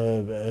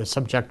a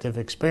subjective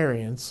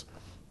experience.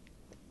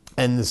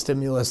 And the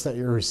stimulus that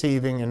you're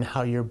receiving and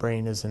how your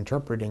brain is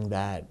interpreting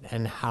that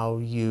and how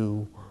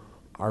you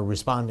are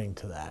responding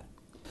to that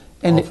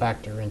all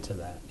factor into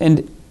that.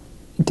 And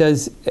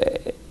does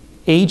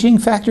aging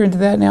factor into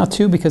that now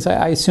too? Because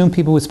I assume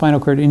people with spinal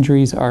cord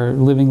injuries are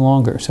living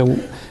longer. So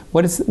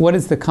what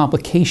is the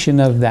complication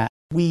of that?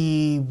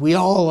 We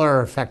all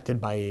are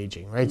affected by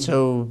aging, right? Mm-hmm.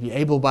 So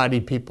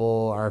able-bodied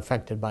people are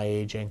affected by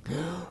aging.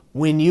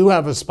 When you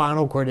have a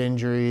spinal cord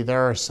injury,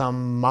 there are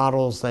some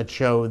models that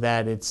show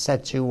that it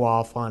sets you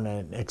off on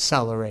an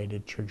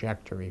accelerated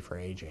trajectory for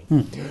aging.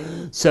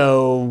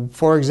 So,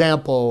 for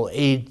example,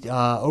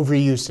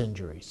 overuse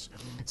injuries.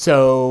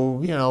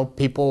 So,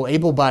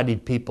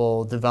 able-bodied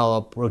people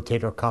develop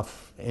rotator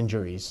cuff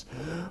injuries,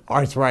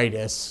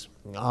 arthritis,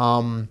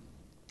 but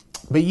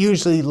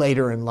usually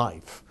later in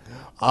life.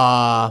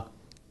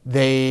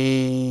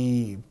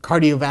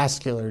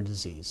 Cardiovascular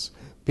disease.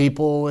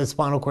 People with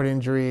spinal cord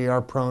injury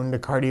are prone to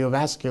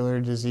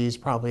cardiovascular disease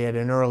probably at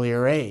an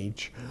earlier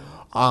age,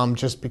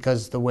 just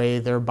because the way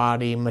their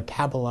body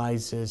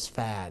metabolizes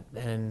fat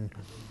and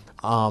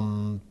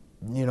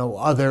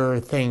other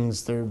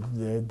things.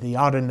 The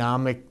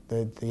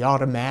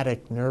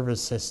automatic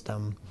nervous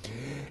system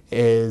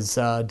is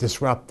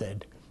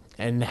disrupted,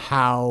 and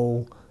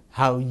how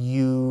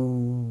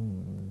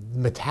you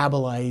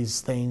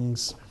metabolize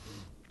things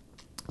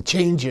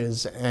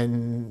changes,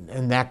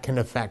 and that can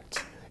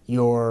affect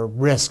your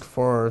risk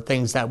for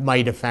things that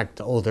might affect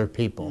older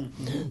people.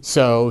 Mm-hmm.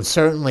 So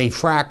certainly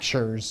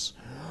fractures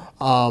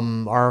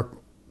are a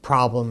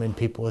problem in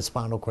people with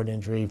spinal cord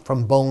injury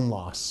from bone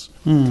loss.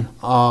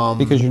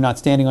 Because you're not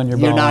standing on your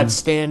bone. You're not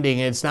standing.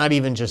 It's not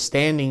even just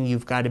standing.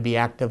 You've got to be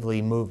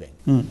actively moving.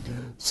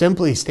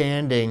 Simply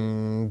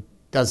standing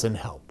doesn't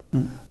help.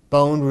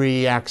 Bone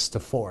reacts to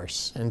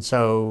force. And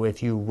so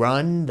if you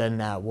run, then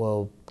that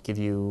will give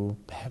you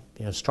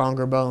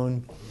stronger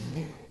bone.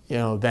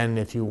 Than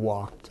if you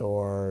walked,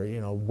 or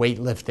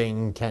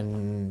weightlifting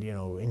can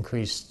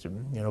increase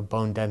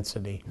bone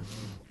density.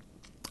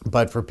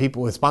 But for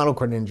people with spinal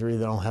cord injury,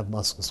 they don't have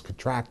muscles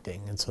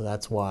contracting, and so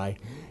that's why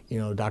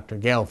Dr.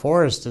 Gail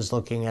Forrest is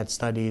looking at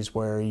studies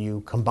where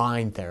you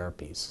combine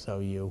therapies. So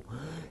you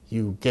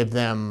give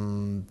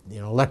them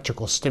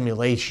electrical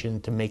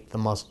stimulation to make the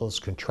muscles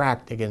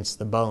contract against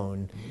the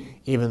bone,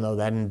 even though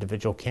that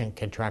individual can't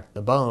contract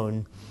the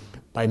bone.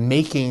 By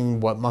making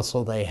what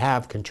muscle they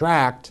have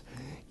contract,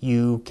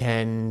 you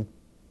can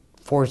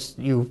force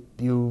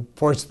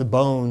the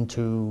bone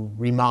to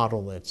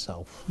remodel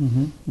itself,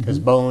 because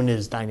Mm-hmm. bone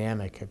is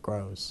dynamic; it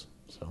grows.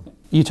 So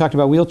You talked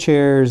about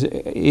wheelchairs.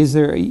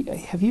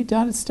 Have you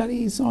done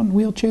studies on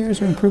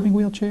wheelchairs or improving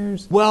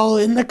wheelchairs? well,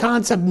 in the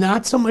concept,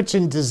 not so much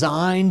in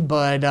design,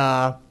 but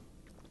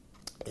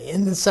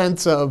in the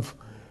sense of,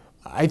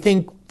 I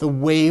think the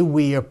way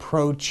we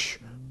approach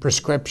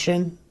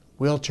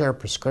wheelchair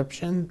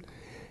prescription,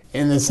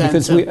 in the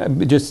sense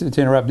Because just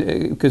to interrupt,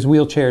 because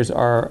wheelchairs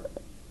are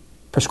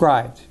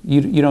prescribed.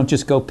 You don't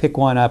just go pick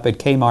one up at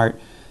Kmart.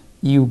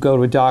 You go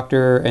to a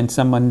doctor and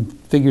someone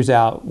figures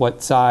out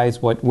what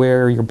size,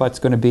 where your butt's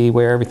going to be,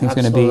 where everything's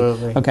going to be.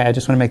 Absolutely. Okay, I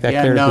just want to make that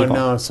clear to people.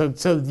 No.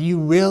 So you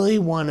really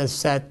want to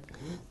set.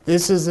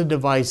 This is a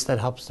device that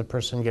helps the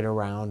person get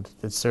around.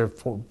 It's their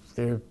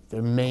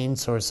main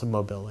source of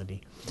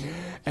mobility.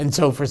 And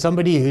so for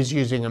somebody who's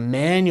using a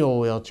manual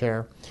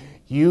wheelchair,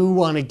 you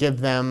want to give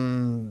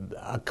them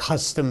a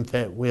custom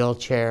fit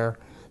wheelchair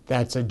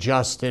that's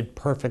adjusted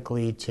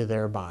perfectly to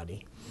their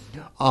body.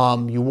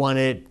 You want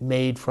it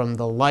made from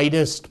the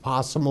lightest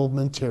possible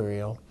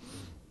material,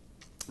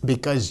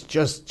 because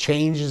just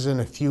changes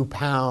in a few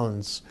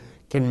pounds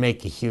can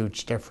make a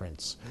huge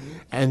difference.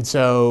 And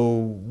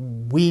so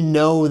we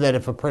know that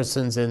if a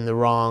person's in the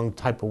wrong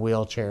type of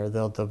wheelchair,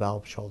 they'll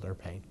develop shoulder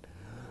pain,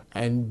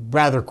 and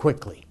rather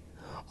quickly,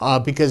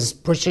 because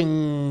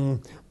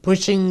pushing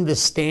the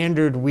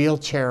standard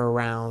wheelchair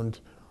around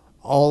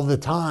all the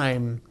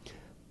time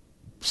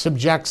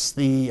subjects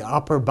the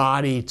upper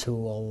body to a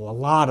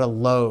lot of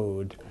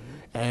load,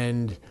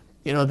 and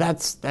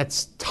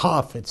that's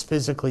tough. It's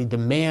physically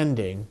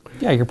demanding.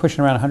 Yeah, you're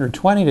pushing around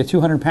 120 to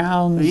 200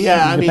 pounds.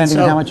 Yeah, depending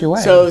on how much you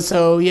weigh.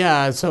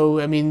 So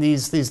I mean,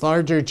 these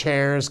larger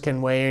chairs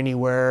can weigh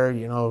anywhere,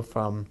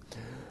 from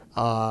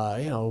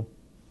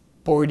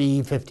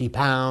 40, 50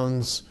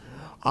 pounds.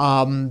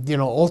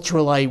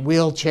 Ultralight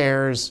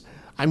wheelchairs,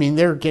 I mean,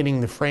 they're getting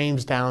the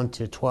frames down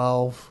to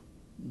 12,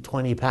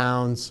 20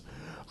 pounds.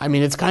 I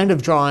mean, it's kind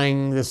of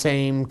drawing the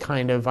same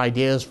kind of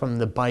ideas from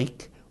the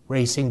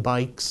racing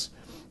bikes,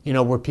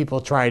 where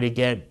people try to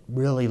get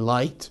really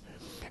light.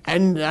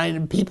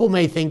 And people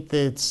may think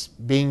that it's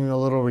being a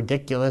little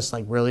ridiculous,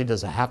 like, really,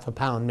 does a half a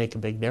pound make a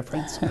big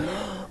difference?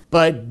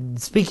 But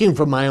speaking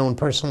from my own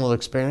personal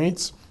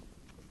experience,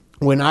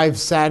 when I've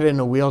sat in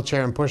a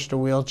wheelchair and pushed a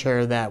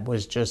wheelchair that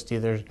was just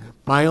either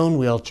my own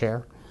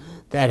wheelchair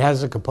that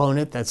has a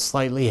component that's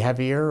slightly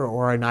heavier,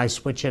 and I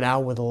switch it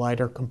out with a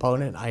lighter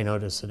component, I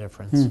notice a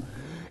difference.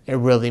 It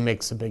really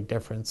makes a big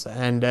difference.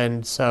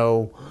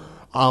 So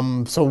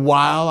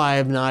while I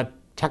have not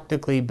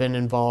technically been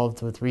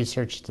involved with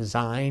research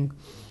design,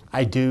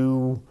 I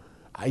do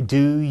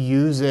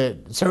use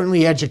it.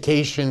 Certainly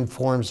education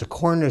forms a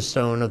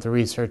cornerstone of the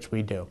research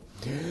we do.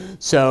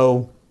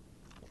 So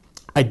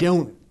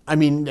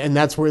and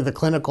that's where the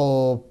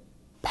clinical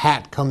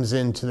hat comes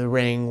into the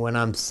ring when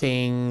I'm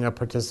seeing a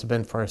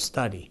participant for a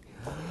study.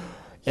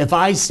 If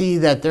I see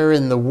that they're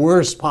in the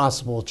worst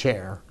possible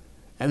chair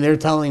and they're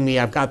telling me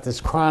I've got this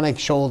chronic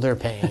shoulder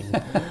pain,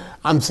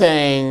 I'm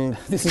saying,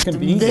 this is going to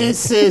be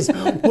easy.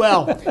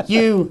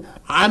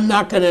 I'm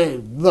not going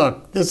to,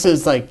 look, this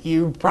is like,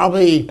 you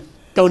probably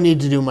don't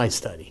need to do my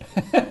study.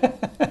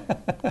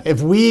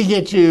 If we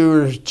get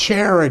your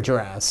chair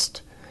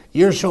addressed,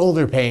 your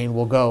shoulder pain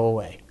will go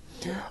away.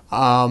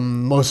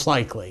 Most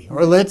likely.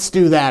 Or let's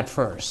do that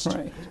first.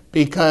 Right.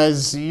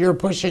 Because you're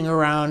pushing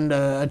around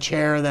a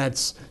chair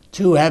that's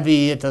too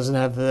heavy, it doesn't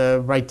have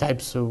the right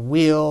types of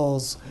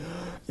wheels.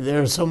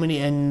 There's so many,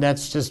 and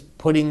that's just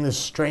putting the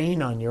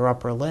strain on your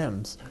upper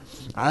limbs.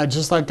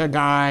 Just like a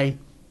guy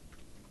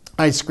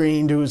I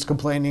screened who was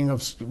complaining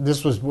of,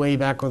 this was way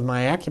back with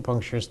my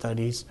acupuncture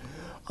studies,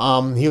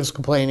 he was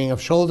complaining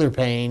of shoulder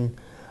pain.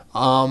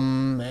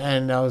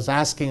 And I was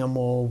asking him,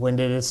 well, when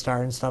did it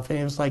start and stuff? And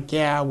he was like,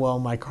 yeah, well,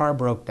 my car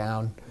broke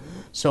down.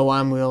 So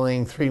I'm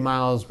wheeling 3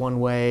 miles one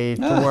way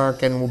to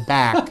work and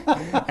back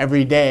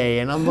every day.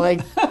 And I'm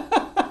like,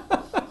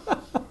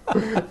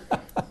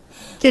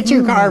 get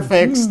your car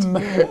fixed.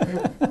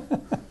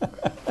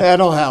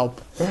 That'll help.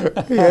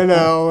 I mean,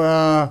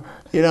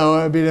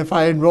 if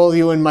I enroll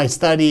you in my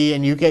study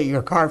and you get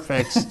your car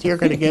fixed, you're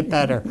going to get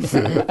better.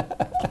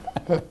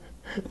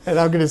 And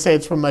I'm going to say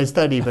it's from my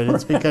study, but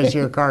it's because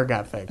your car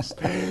got fixed.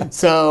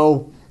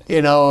 So,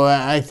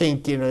 I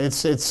think,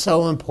 it's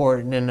so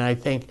important. And I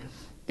think,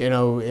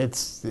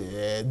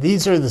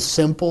 these are the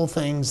simple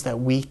things that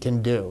we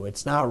can do.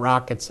 It's not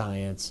rocket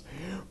science,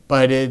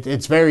 but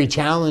it's very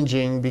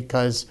challenging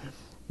because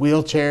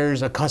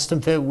a custom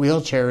fit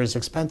wheelchair is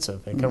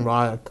expensive. It can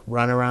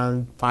run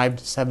around $5,000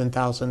 to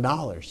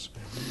 $7,000.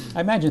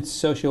 I imagine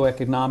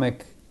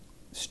socioeconomic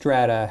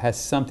strata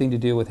has something to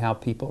do with how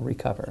people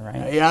recover,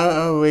 right?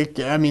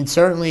 I mean,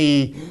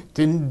 certainly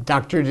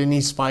Dr.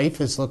 Denise Fife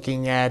is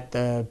looking at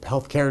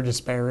healthcare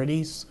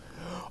disparities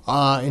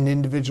in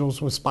individuals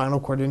with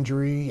spinal cord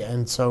injury,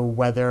 and so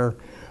whether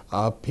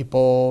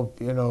People,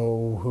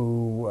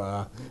 who,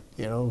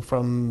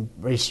 from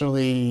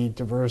racially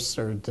diverse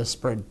or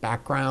disparate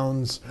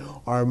backgrounds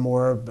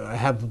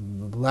have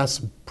less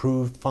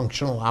improved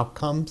functional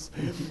outcomes.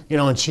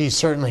 And she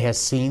certainly has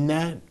seen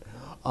that,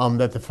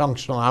 that the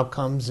functional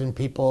outcomes in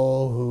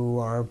people who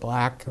are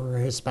Black or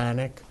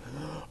Hispanic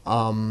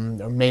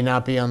may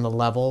not be on the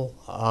level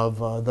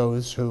of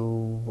those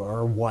who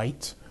are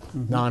white,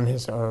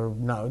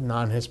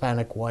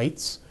 non-Hispanic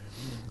whites.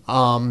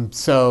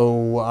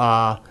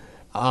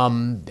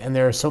 And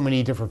there are so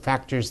many different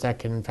factors that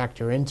can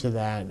factor into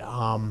that.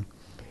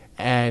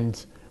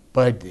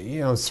 But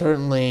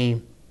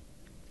certainly,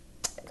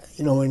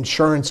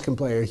 insurance can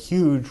play a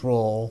huge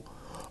role.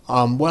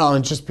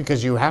 And just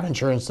because you have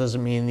insurance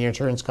doesn't mean the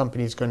insurance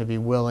company is going to be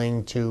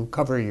willing to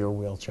cover your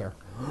wheelchair,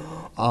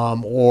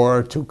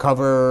 or to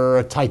cover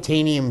a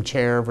titanium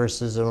chair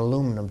versus an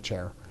aluminum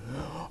chair.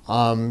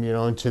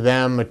 And to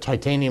them, a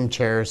titanium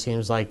chair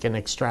seems like an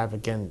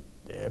extravagant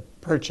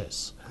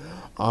purchase.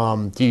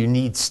 Do you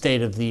need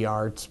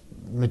state-of-the-art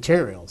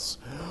materials?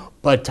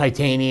 But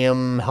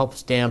titanium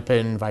helps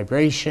dampen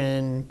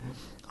vibration.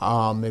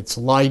 It's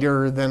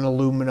lighter than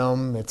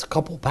aluminum. It's a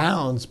couple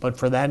pounds, but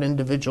for that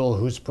individual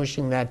who's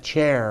pushing that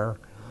chair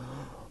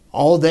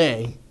all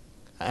day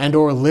and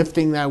or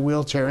lifting that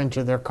wheelchair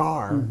into their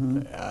car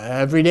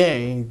every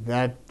day,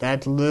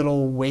 that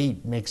little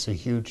weight makes a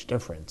huge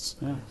difference.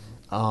 Yeah.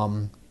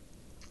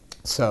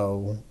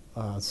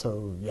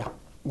 Yeah.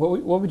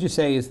 What would you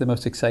say is the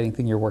most exciting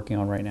thing you're working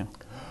on right now?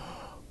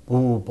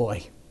 Oh,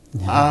 boy.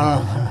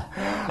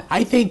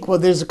 I think,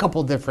 there's a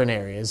couple different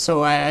areas.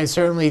 So I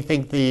certainly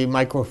think the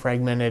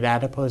microfragmented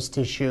adipose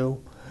tissue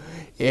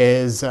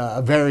is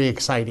a very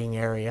exciting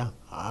area,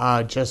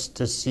 just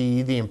to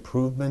see the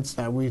improvements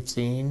that we've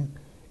seen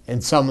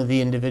in some of the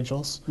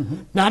individuals.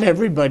 Not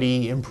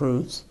everybody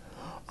improves,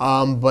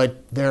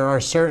 but there are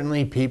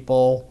certainly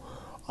people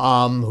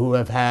who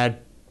have had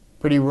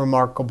pretty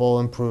remarkable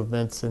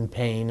improvements in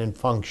pain and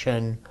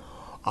function.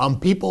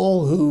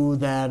 People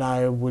that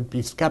I would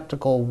be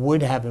skeptical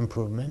would have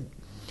improvement.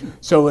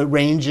 So it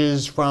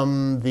ranges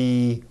from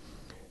the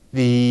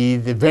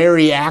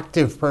very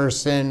active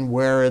person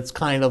where it's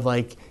kind of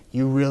like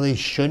you really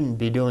shouldn't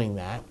be doing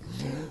that.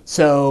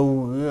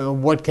 So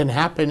what can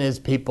happen is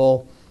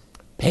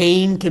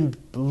pain can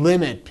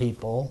limit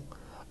people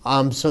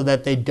so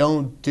that they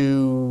don't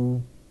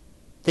do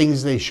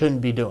things they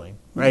shouldn't be doing.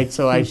 Right,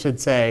 so I should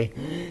say,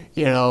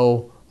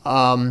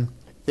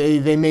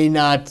 they may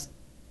not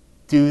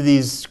do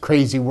these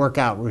crazy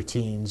workout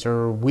routines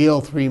or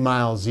wheel 3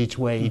 miles each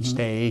way each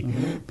day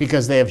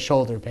because they have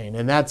shoulder pain,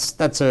 and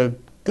that's a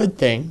good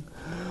thing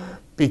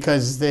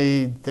because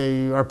they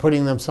are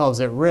putting themselves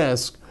at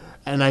risk.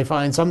 And I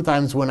find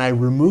sometimes when I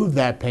remove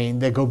that pain,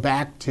 they go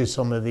back to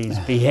some of these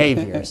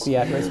behaviors. The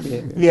at-risk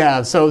behaviors.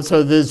 Yeah, so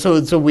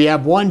we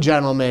have one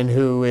gentleman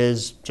who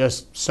is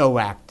just so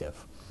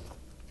active.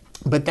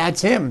 But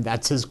that's him.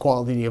 That's his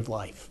quality of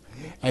life.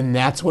 And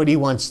that's what he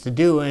wants to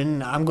do.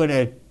 And I'm going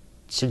to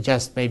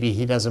suggest maybe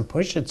he doesn't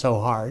push it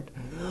so hard,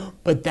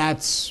 but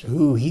that's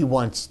who he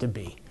wants to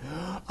be.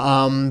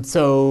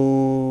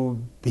 So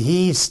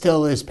he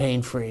still is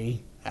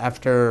pain-free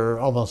after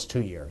almost 2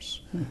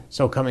 years.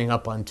 So coming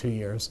up on 2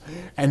 years.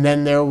 And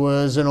then there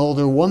was an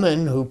older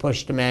woman who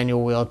pushed a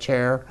manual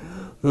wheelchair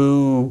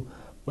who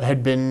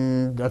had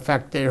been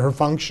affected. Her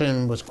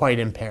function was quite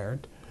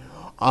impaired.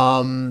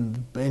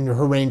 And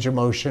her range of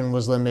motion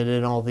was limited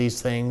and all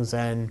these things.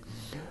 And,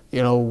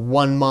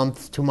 1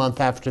 month, 2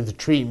 months after the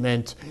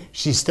treatment,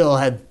 she still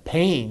had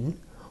pain,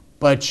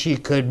 but she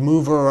could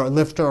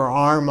lift her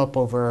arm up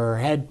over her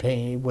head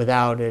pain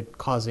without it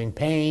causing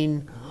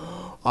pain.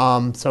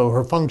 So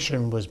her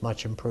function was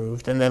much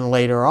improved. And then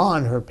later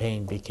on, her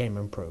pain became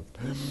improved.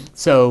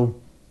 So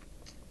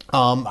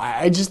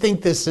I just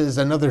think this is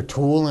another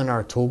tool in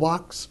our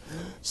toolbox.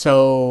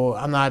 So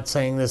I'm not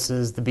saying this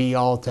is the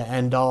be-all to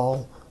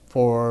end-all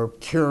for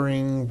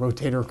curing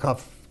rotator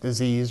cuff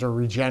disease or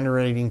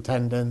regenerating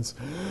tendons,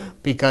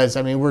 because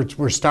we're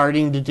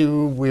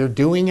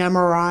doing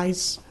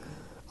MRIs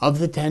of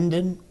the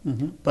tendon,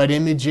 but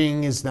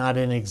imaging is not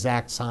an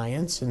exact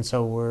science, and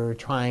so we're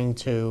trying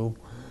to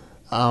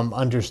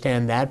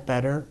understand that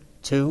better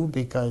too,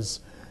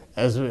 because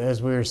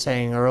as we were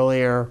saying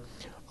earlier,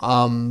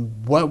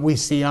 what we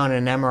see on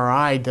an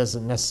MRI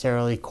doesn't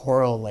necessarily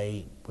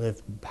correlate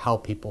with how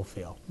people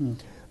feel.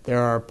 There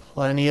are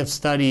plenty of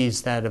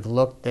studies that have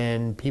looked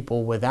in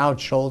people without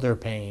shoulder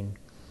pain,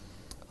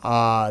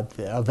 of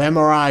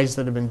MRIs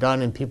that have been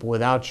done in people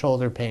without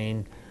shoulder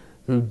pain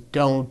who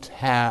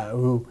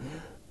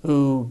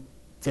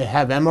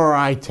have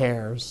MRI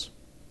tears.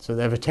 So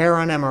they have a tear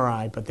on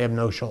MRI, but they have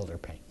no shoulder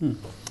pain.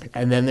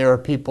 And then there are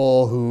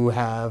people who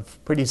have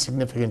pretty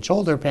significant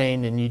shoulder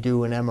pain, and you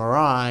do an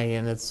MRI,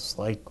 and it's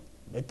like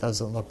it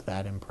doesn't look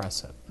that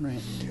impressive. Right.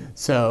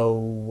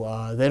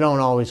 So they don't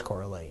always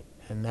correlate.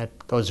 And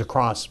that goes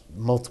across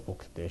multiple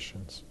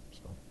conditions.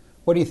 So.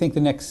 What do you think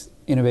the next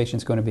innovation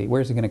is going to be?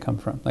 Where's it going to come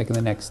from? Like in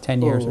the next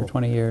 10 years or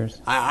 20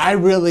 years? I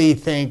really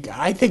think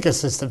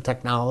assistive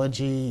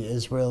technology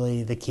is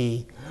really the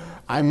key.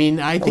 I mean,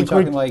 I Are we think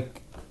talking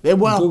like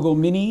well, Google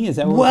Mini? Is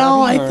that what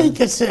well, we're talking? I think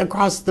it's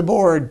across the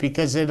board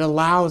because it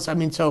allows, I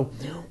mean, so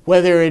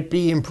whether it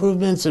be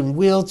improvements in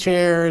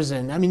wheelchairs,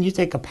 and I mean, you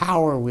take a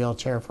power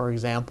wheelchair, for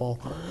example,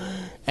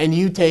 and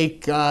you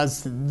take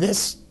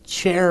this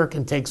chair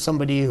can take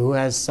somebody who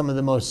has some of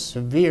the most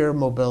severe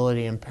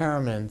mobility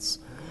impairments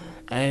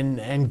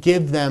and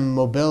give them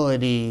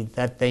mobility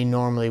that they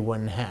normally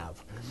wouldn't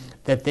have.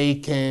 That they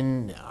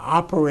can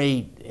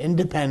operate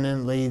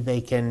independently,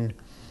 they can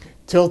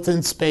tilt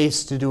in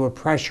space to do a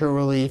pressure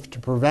relief to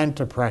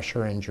prevent a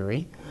pressure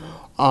injury.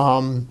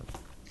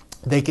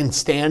 They can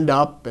stand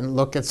up and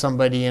look at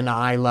somebody in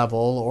eye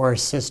level or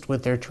assist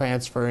with their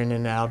transfer in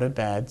and out of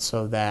bed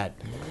so that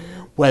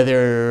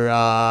whether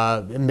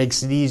it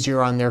makes it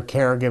easier on their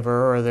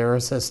caregiver or their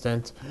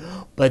assistant,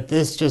 but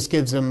this just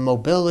gives them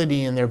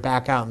mobility and they're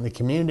back out in the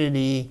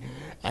community,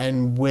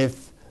 and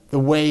with the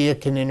way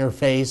it can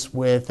interface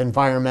with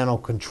environmental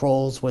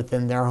controls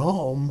within their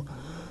home,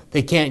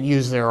 they can't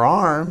use their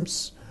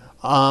arms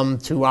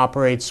to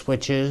operate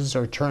switches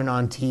or turn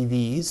on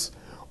TVs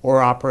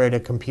or operate a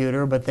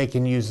computer, but they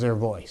can use their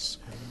voice.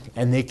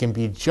 And they can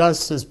be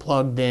just as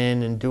plugged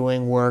in and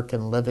doing work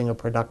and living a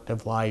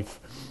productive life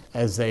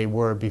as they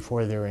were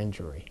before their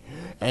injury.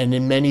 And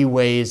in many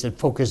ways, it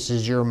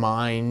focuses your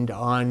mind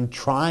on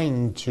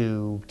trying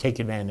to take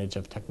advantage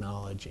of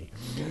technology.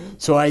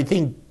 So I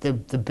think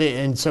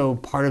and so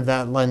part of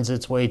that lends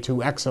its way to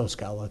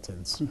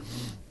exoskeletons,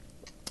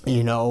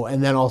 you know,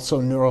 and then also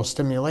neural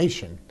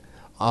stimulation.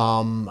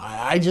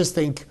 I just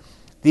think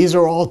these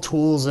are all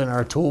tools in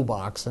our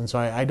toolbox, and so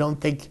I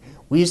don't think,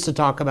 we used to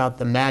talk about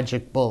the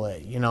magic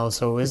bullet, you know,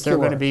 so is there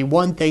going to be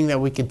one thing that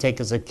we can take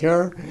as a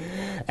cure?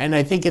 And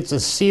I think it's a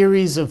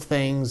series of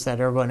things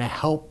that are going to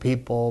help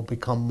people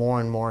become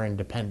more and more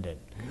independent,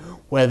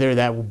 whether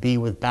that would be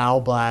with bowel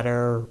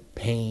bladder,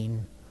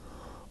 pain,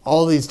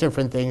 all these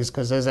different things,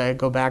 because as I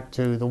go back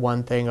to the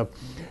one thing of,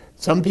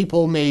 some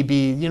people may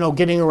be, you know,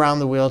 getting around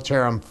the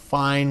wheelchair, I'm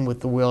fine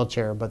with the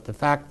wheelchair, but the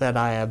fact that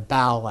I have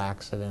bowel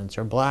accidents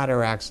or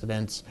bladder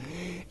accidents,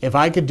 if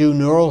I could do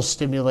neural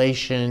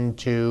stimulation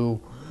to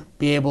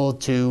be able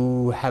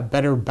to have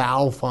better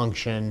bowel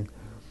function,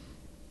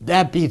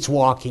 that beats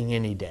walking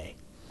any day.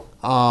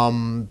 Or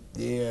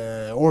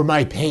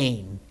my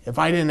pain. If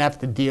I didn't have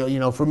to deal, you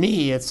know, for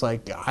me, it's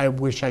like, I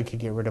wish I could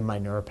get rid of my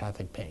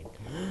neuropathic pain.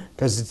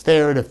 Because it's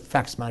there, it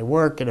affects my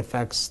work, it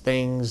affects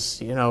things,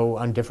 you know,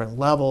 on different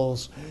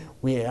levels.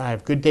 I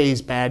have good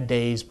days, bad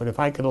days, but if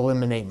I could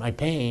eliminate my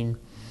pain,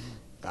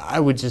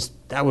 that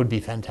would be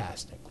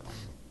fantastic.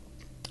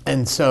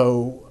 And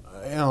so,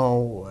 you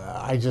know,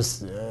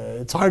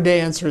 it's hard to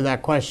answer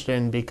that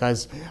question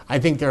because I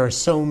think there are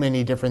so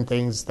many different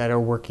things that are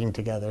working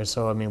together.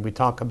 So, I mean, we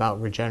talk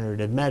about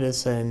regenerative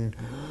medicine,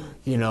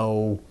 you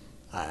know,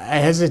 I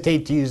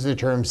hesitate to use the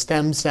term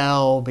stem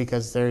cell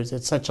because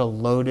it's such a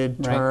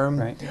loaded term.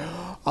 Right.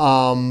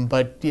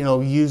 But you know,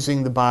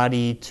 using the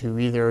body to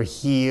either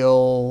heal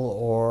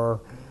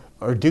or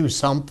do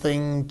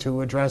something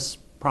to address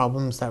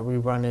problems that we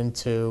run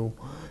into,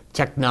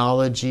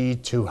 technology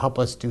to help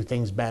us do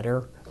things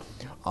better,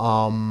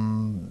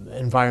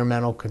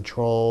 environmental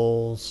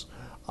controls,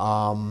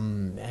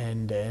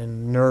 and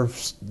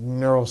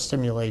neural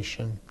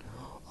stimulation,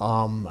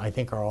 I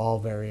think are all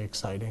very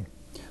exciting.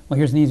 Well,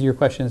 here's an easier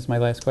question. This is my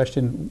last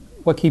question.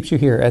 What keeps you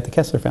here at the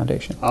Kessler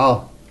Foundation?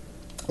 Oh,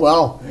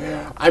 well,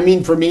 I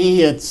mean, for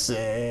me, it's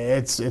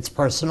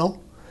personal,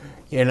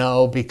 you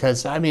know,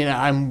 because I mean,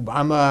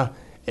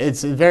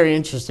 it's very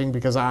interesting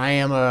because I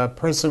am a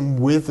person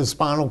with a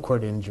spinal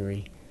cord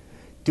injury,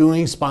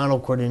 doing spinal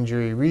cord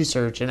injury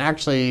research, and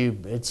actually,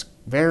 it's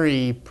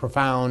very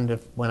profound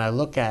when I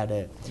look at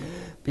it.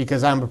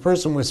 Because I'm a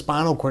person with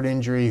spinal cord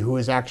injury who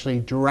is actually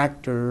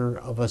director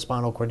of a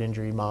spinal cord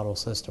injury model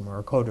system, or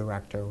a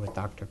co-director with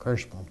Dr.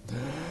 Kirschbaum.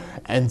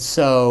 And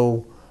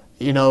so,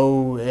 you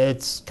know,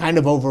 it's kind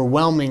of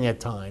overwhelming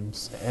at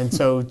times. And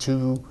so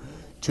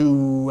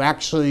to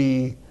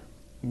actually,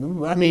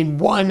 I mean,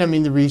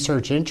 the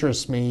research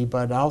interests me,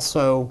 but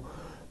also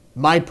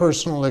my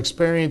personal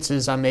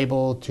experiences I'm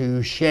able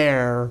to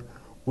share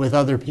with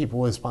other people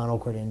with spinal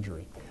cord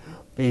injury.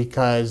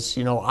 Because,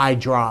 you know, I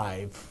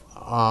drive.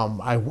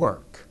 I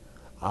work.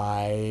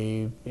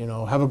 I, you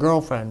know, have a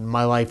girlfriend.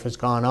 My life has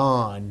gone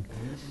on.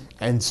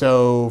 And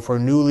so for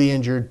newly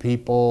injured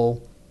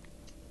people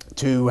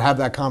to have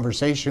that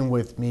conversation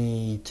with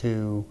me,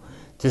 to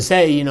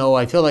say, you know,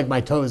 I feel like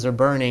my toes are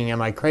burning,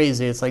 am I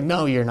crazy? It's like,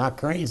 no, you're not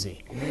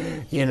crazy.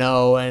 You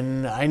know,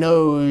 and I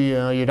know, you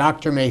know, your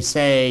doctor may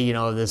say, you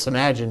know, this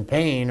imagined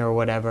pain or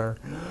whatever.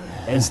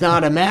 It's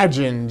not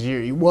imagined.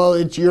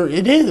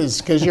 It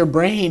is, because your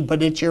brain,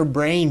 but it's your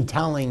brain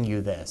telling you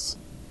this.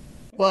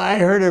 Well, I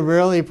heard a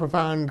really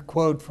profound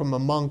quote from a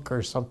monk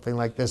or something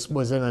like this,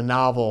 was in a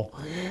novel,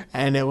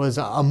 and it was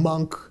a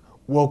monk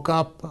woke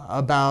up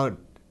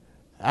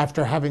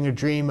after having a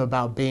dream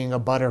about being a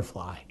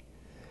butterfly,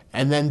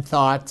 and then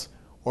thought,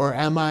 or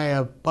am I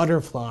a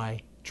butterfly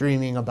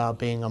dreaming about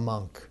being a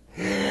monk?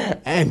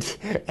 And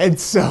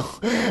so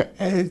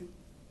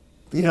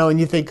And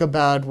you think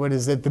about, what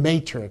is it, the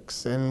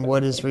Matrix, and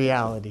what is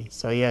reality.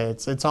 So yeah,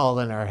 it's all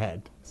in our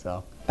head.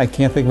 So I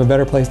can't think of a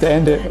better place to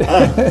end it.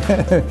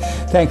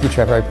 Thank you,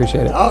 Trevor. I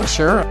appreciate it. Oh,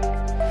 sure.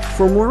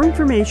 For more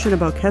information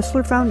about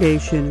Kessler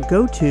Foundation,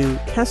 go to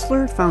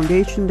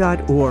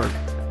kesslerfoundation.org.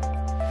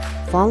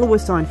 Follow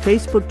us on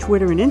Facebook,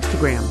 Twitter, and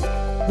Instagram.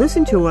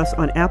 Listen to us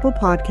on Apple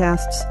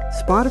Podcasts,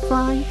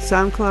 Spotify,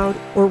 SoundCloud,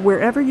 or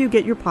wherever you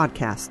get your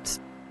podcasts.